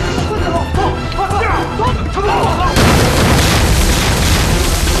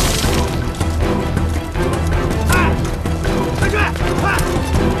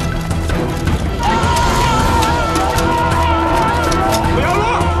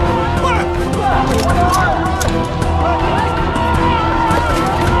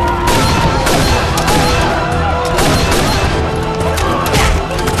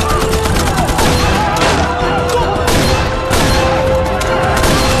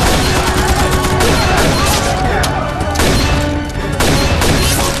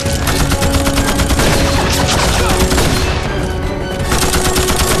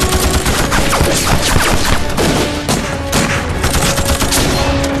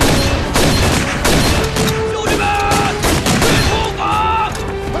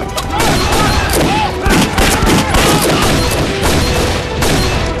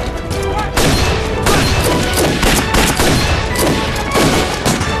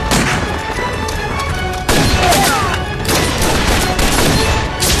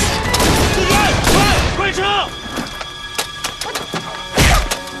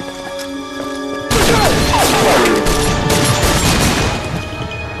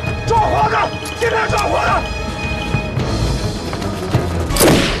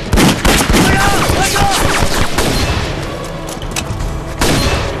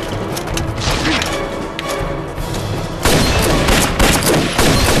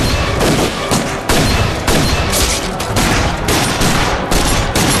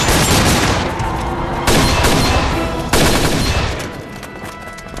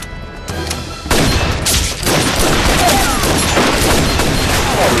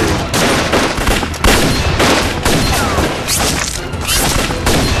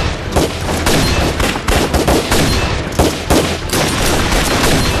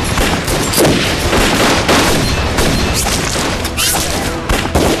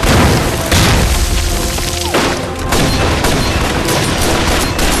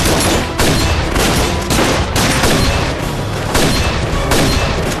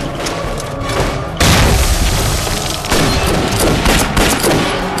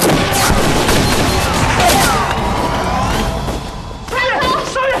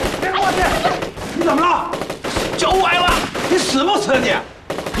死不死你？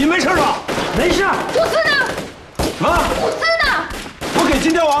你没事吧？没事。主子呢？妈，武姿呢？我给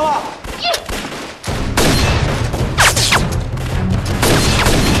金雕王了。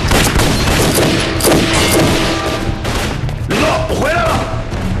李哥，我回来了。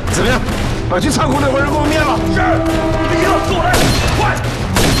怎么样？把去仓库那伙人给我灭了。是。李哥，跟我来，快！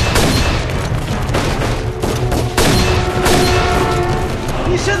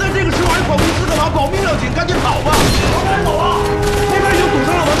你现在这个时候还跑公司干嘛？保命要紧，赶紧跑吧！往哪走啊？那边已经堵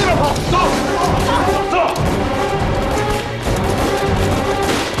上了，往那边跑。走，走。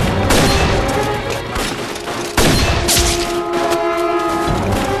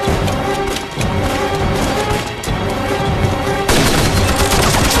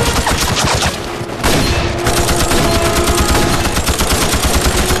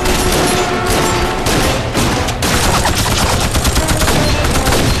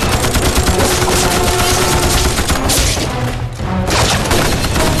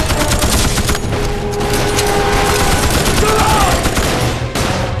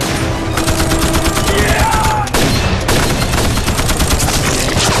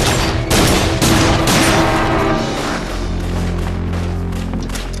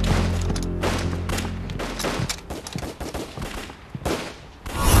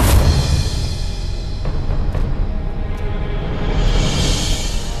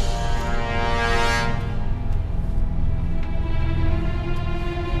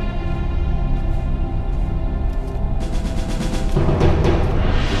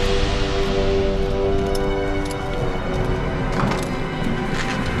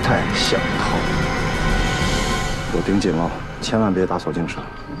盯紧了，千万别打草惊蛇！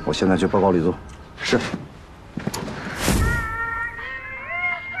我现在去报告李组。是。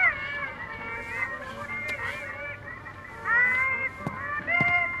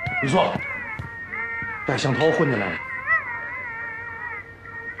李座，带向涛混进来了。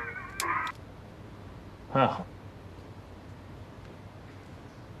还好，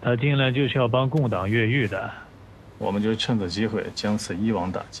他进来就是要帮共党越狱的，我们就趁此机会将此一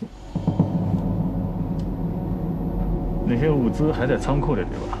网打尽。 那些物资还在仓库里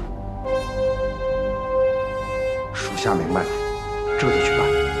对吧？属下明白了，这就去办。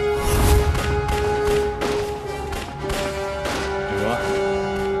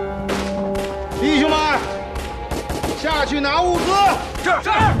弟兄们，下去拿物资。是。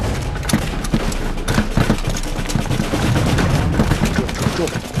这。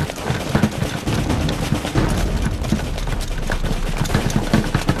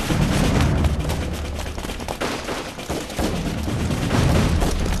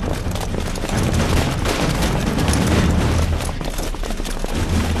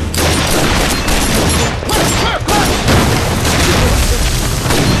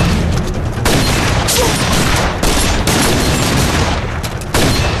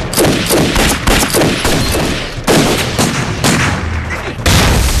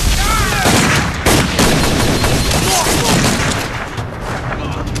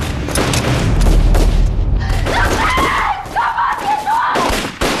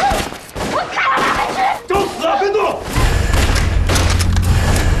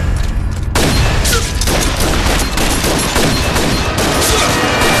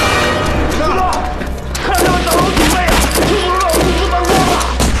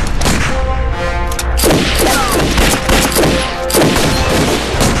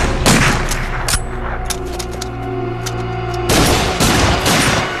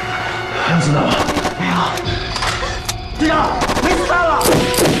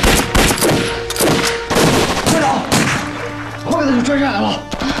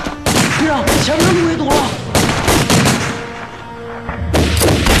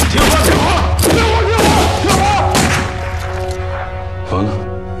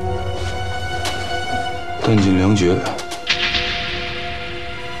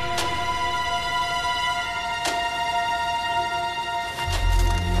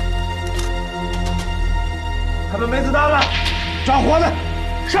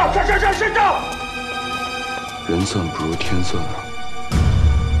 人算不如天算啊！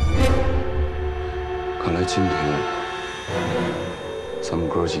看来今天咱们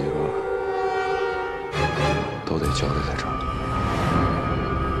哥几个都得交代在这儿。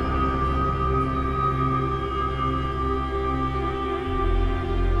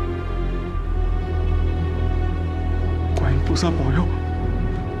观音菩萨保佑，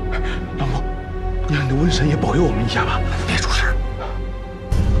老母，你让你的瘟神也保佑我们一下吧，别出事。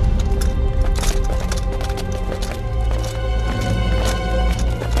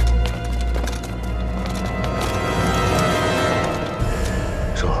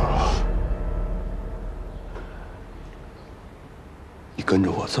 跟着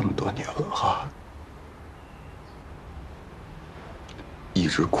我这么多年了哈，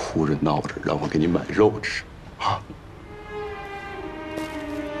直哭着闹着让我给你买肉吃，啊？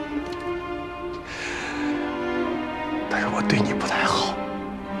但是我对你不太好，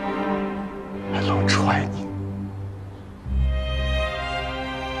还老踹你。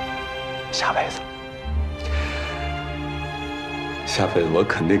下辈子我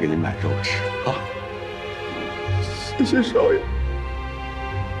肯定给你买肉吃啊！谢谢少爷。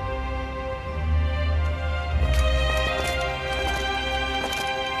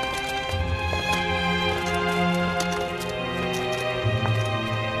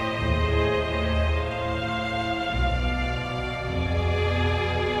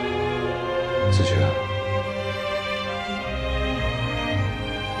子轩，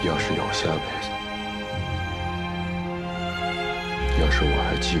要是有下辈子，要是我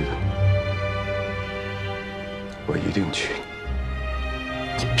还记得你，我一定娶你。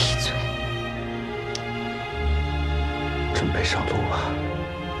你闭嘴！准备上路吧。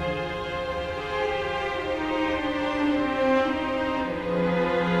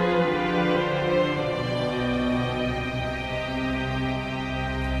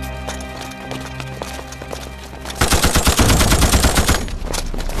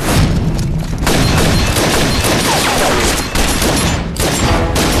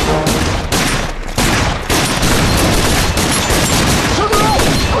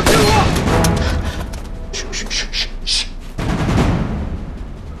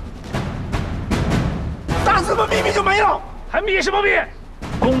密什么密？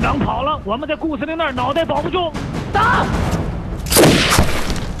共党跑了，我们在顾司令那儿脑袋保不住，打！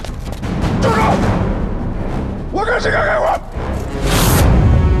住手！我跟谁开会？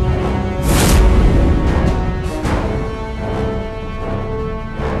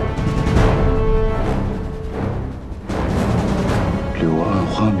柳暗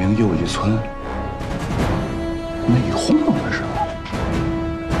花明又一村，内讧了是吧？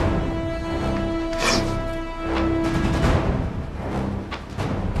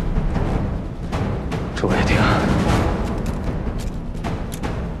周伟霆，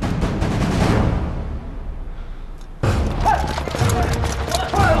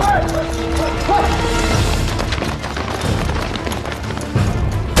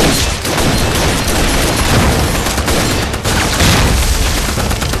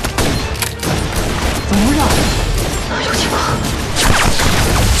怎么回事？有情况！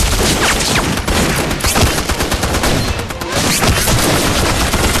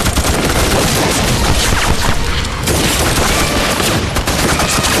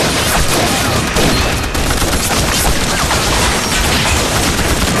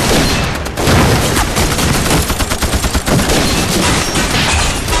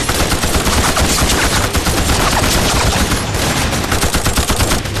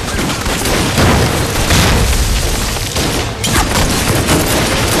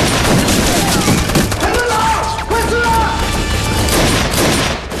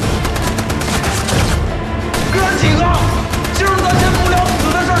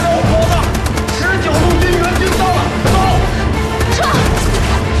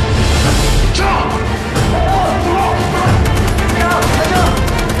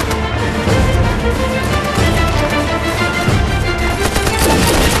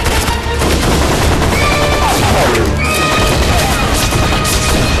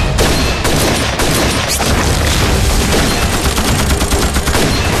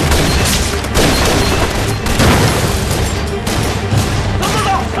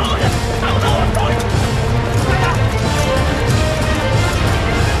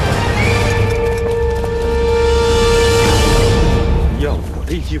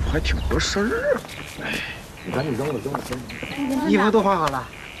衣服还挺合身啊！哎，你赶紧扔了，扔了，扔了。衣服都换好了，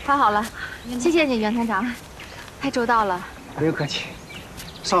换好了，谢谢你，袁团长，太周到了。不用客气。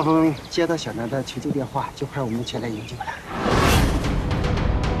上峰接到小南的求救电话，就派我们前来营救他。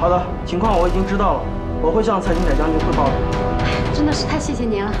好的，情况我已经知道了，我会向蔡金仔将军汇报的。真的是太谢谢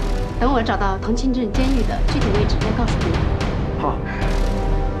您了。等我找到同清镇监狱的具体位置，再告诉您。好。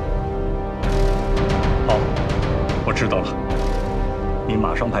好，我知道了。你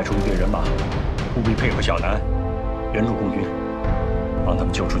马上派出一队人马，务必配合小南，援助共军，帮他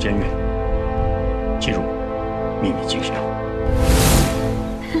们救出监狱。记住，秘密进行。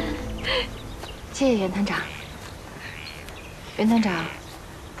谢谢袁团长。袁团长，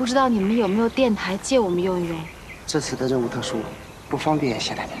不知道你们有没有电台借我们用一用？这次的任务特殊，不方便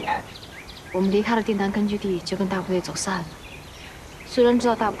携带电台。我们离开了电台根据地，就跟大部队走散了。虽然知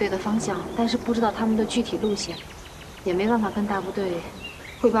道大部队的方向，但是不知道他们的具体路线，也没办法跟大部队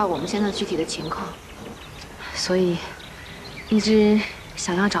汇报我们现在具体的情况，所以一直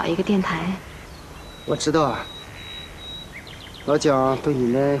想要找一个电台。我知道啊，老蒋对你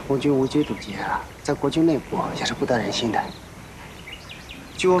们红军围追堵截啊，在国军内部也是不得人心的。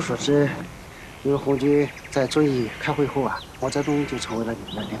据我所知，你们红军在遵义开会后啊，毛泽东就成为了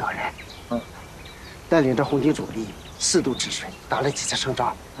你们的领导人。带领着红军主力4渡治水，打了几次胜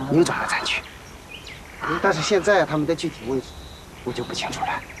仗，扭转了战局。但是现在他们的具体位置，我就不清楚了。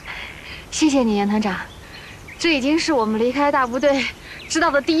谢谢你，严团长，这已经是我们离开大部队知道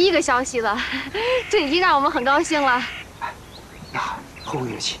的第一个消息了，这已经让我们很高兴了。那好，后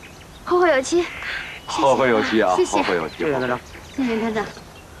会有期。后会有期。后会有期啊！谢谢，后会有期。谢谢团长。谢谢团长。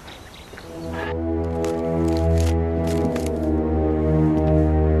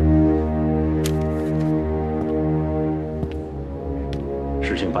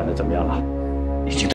事情办得怎么样了？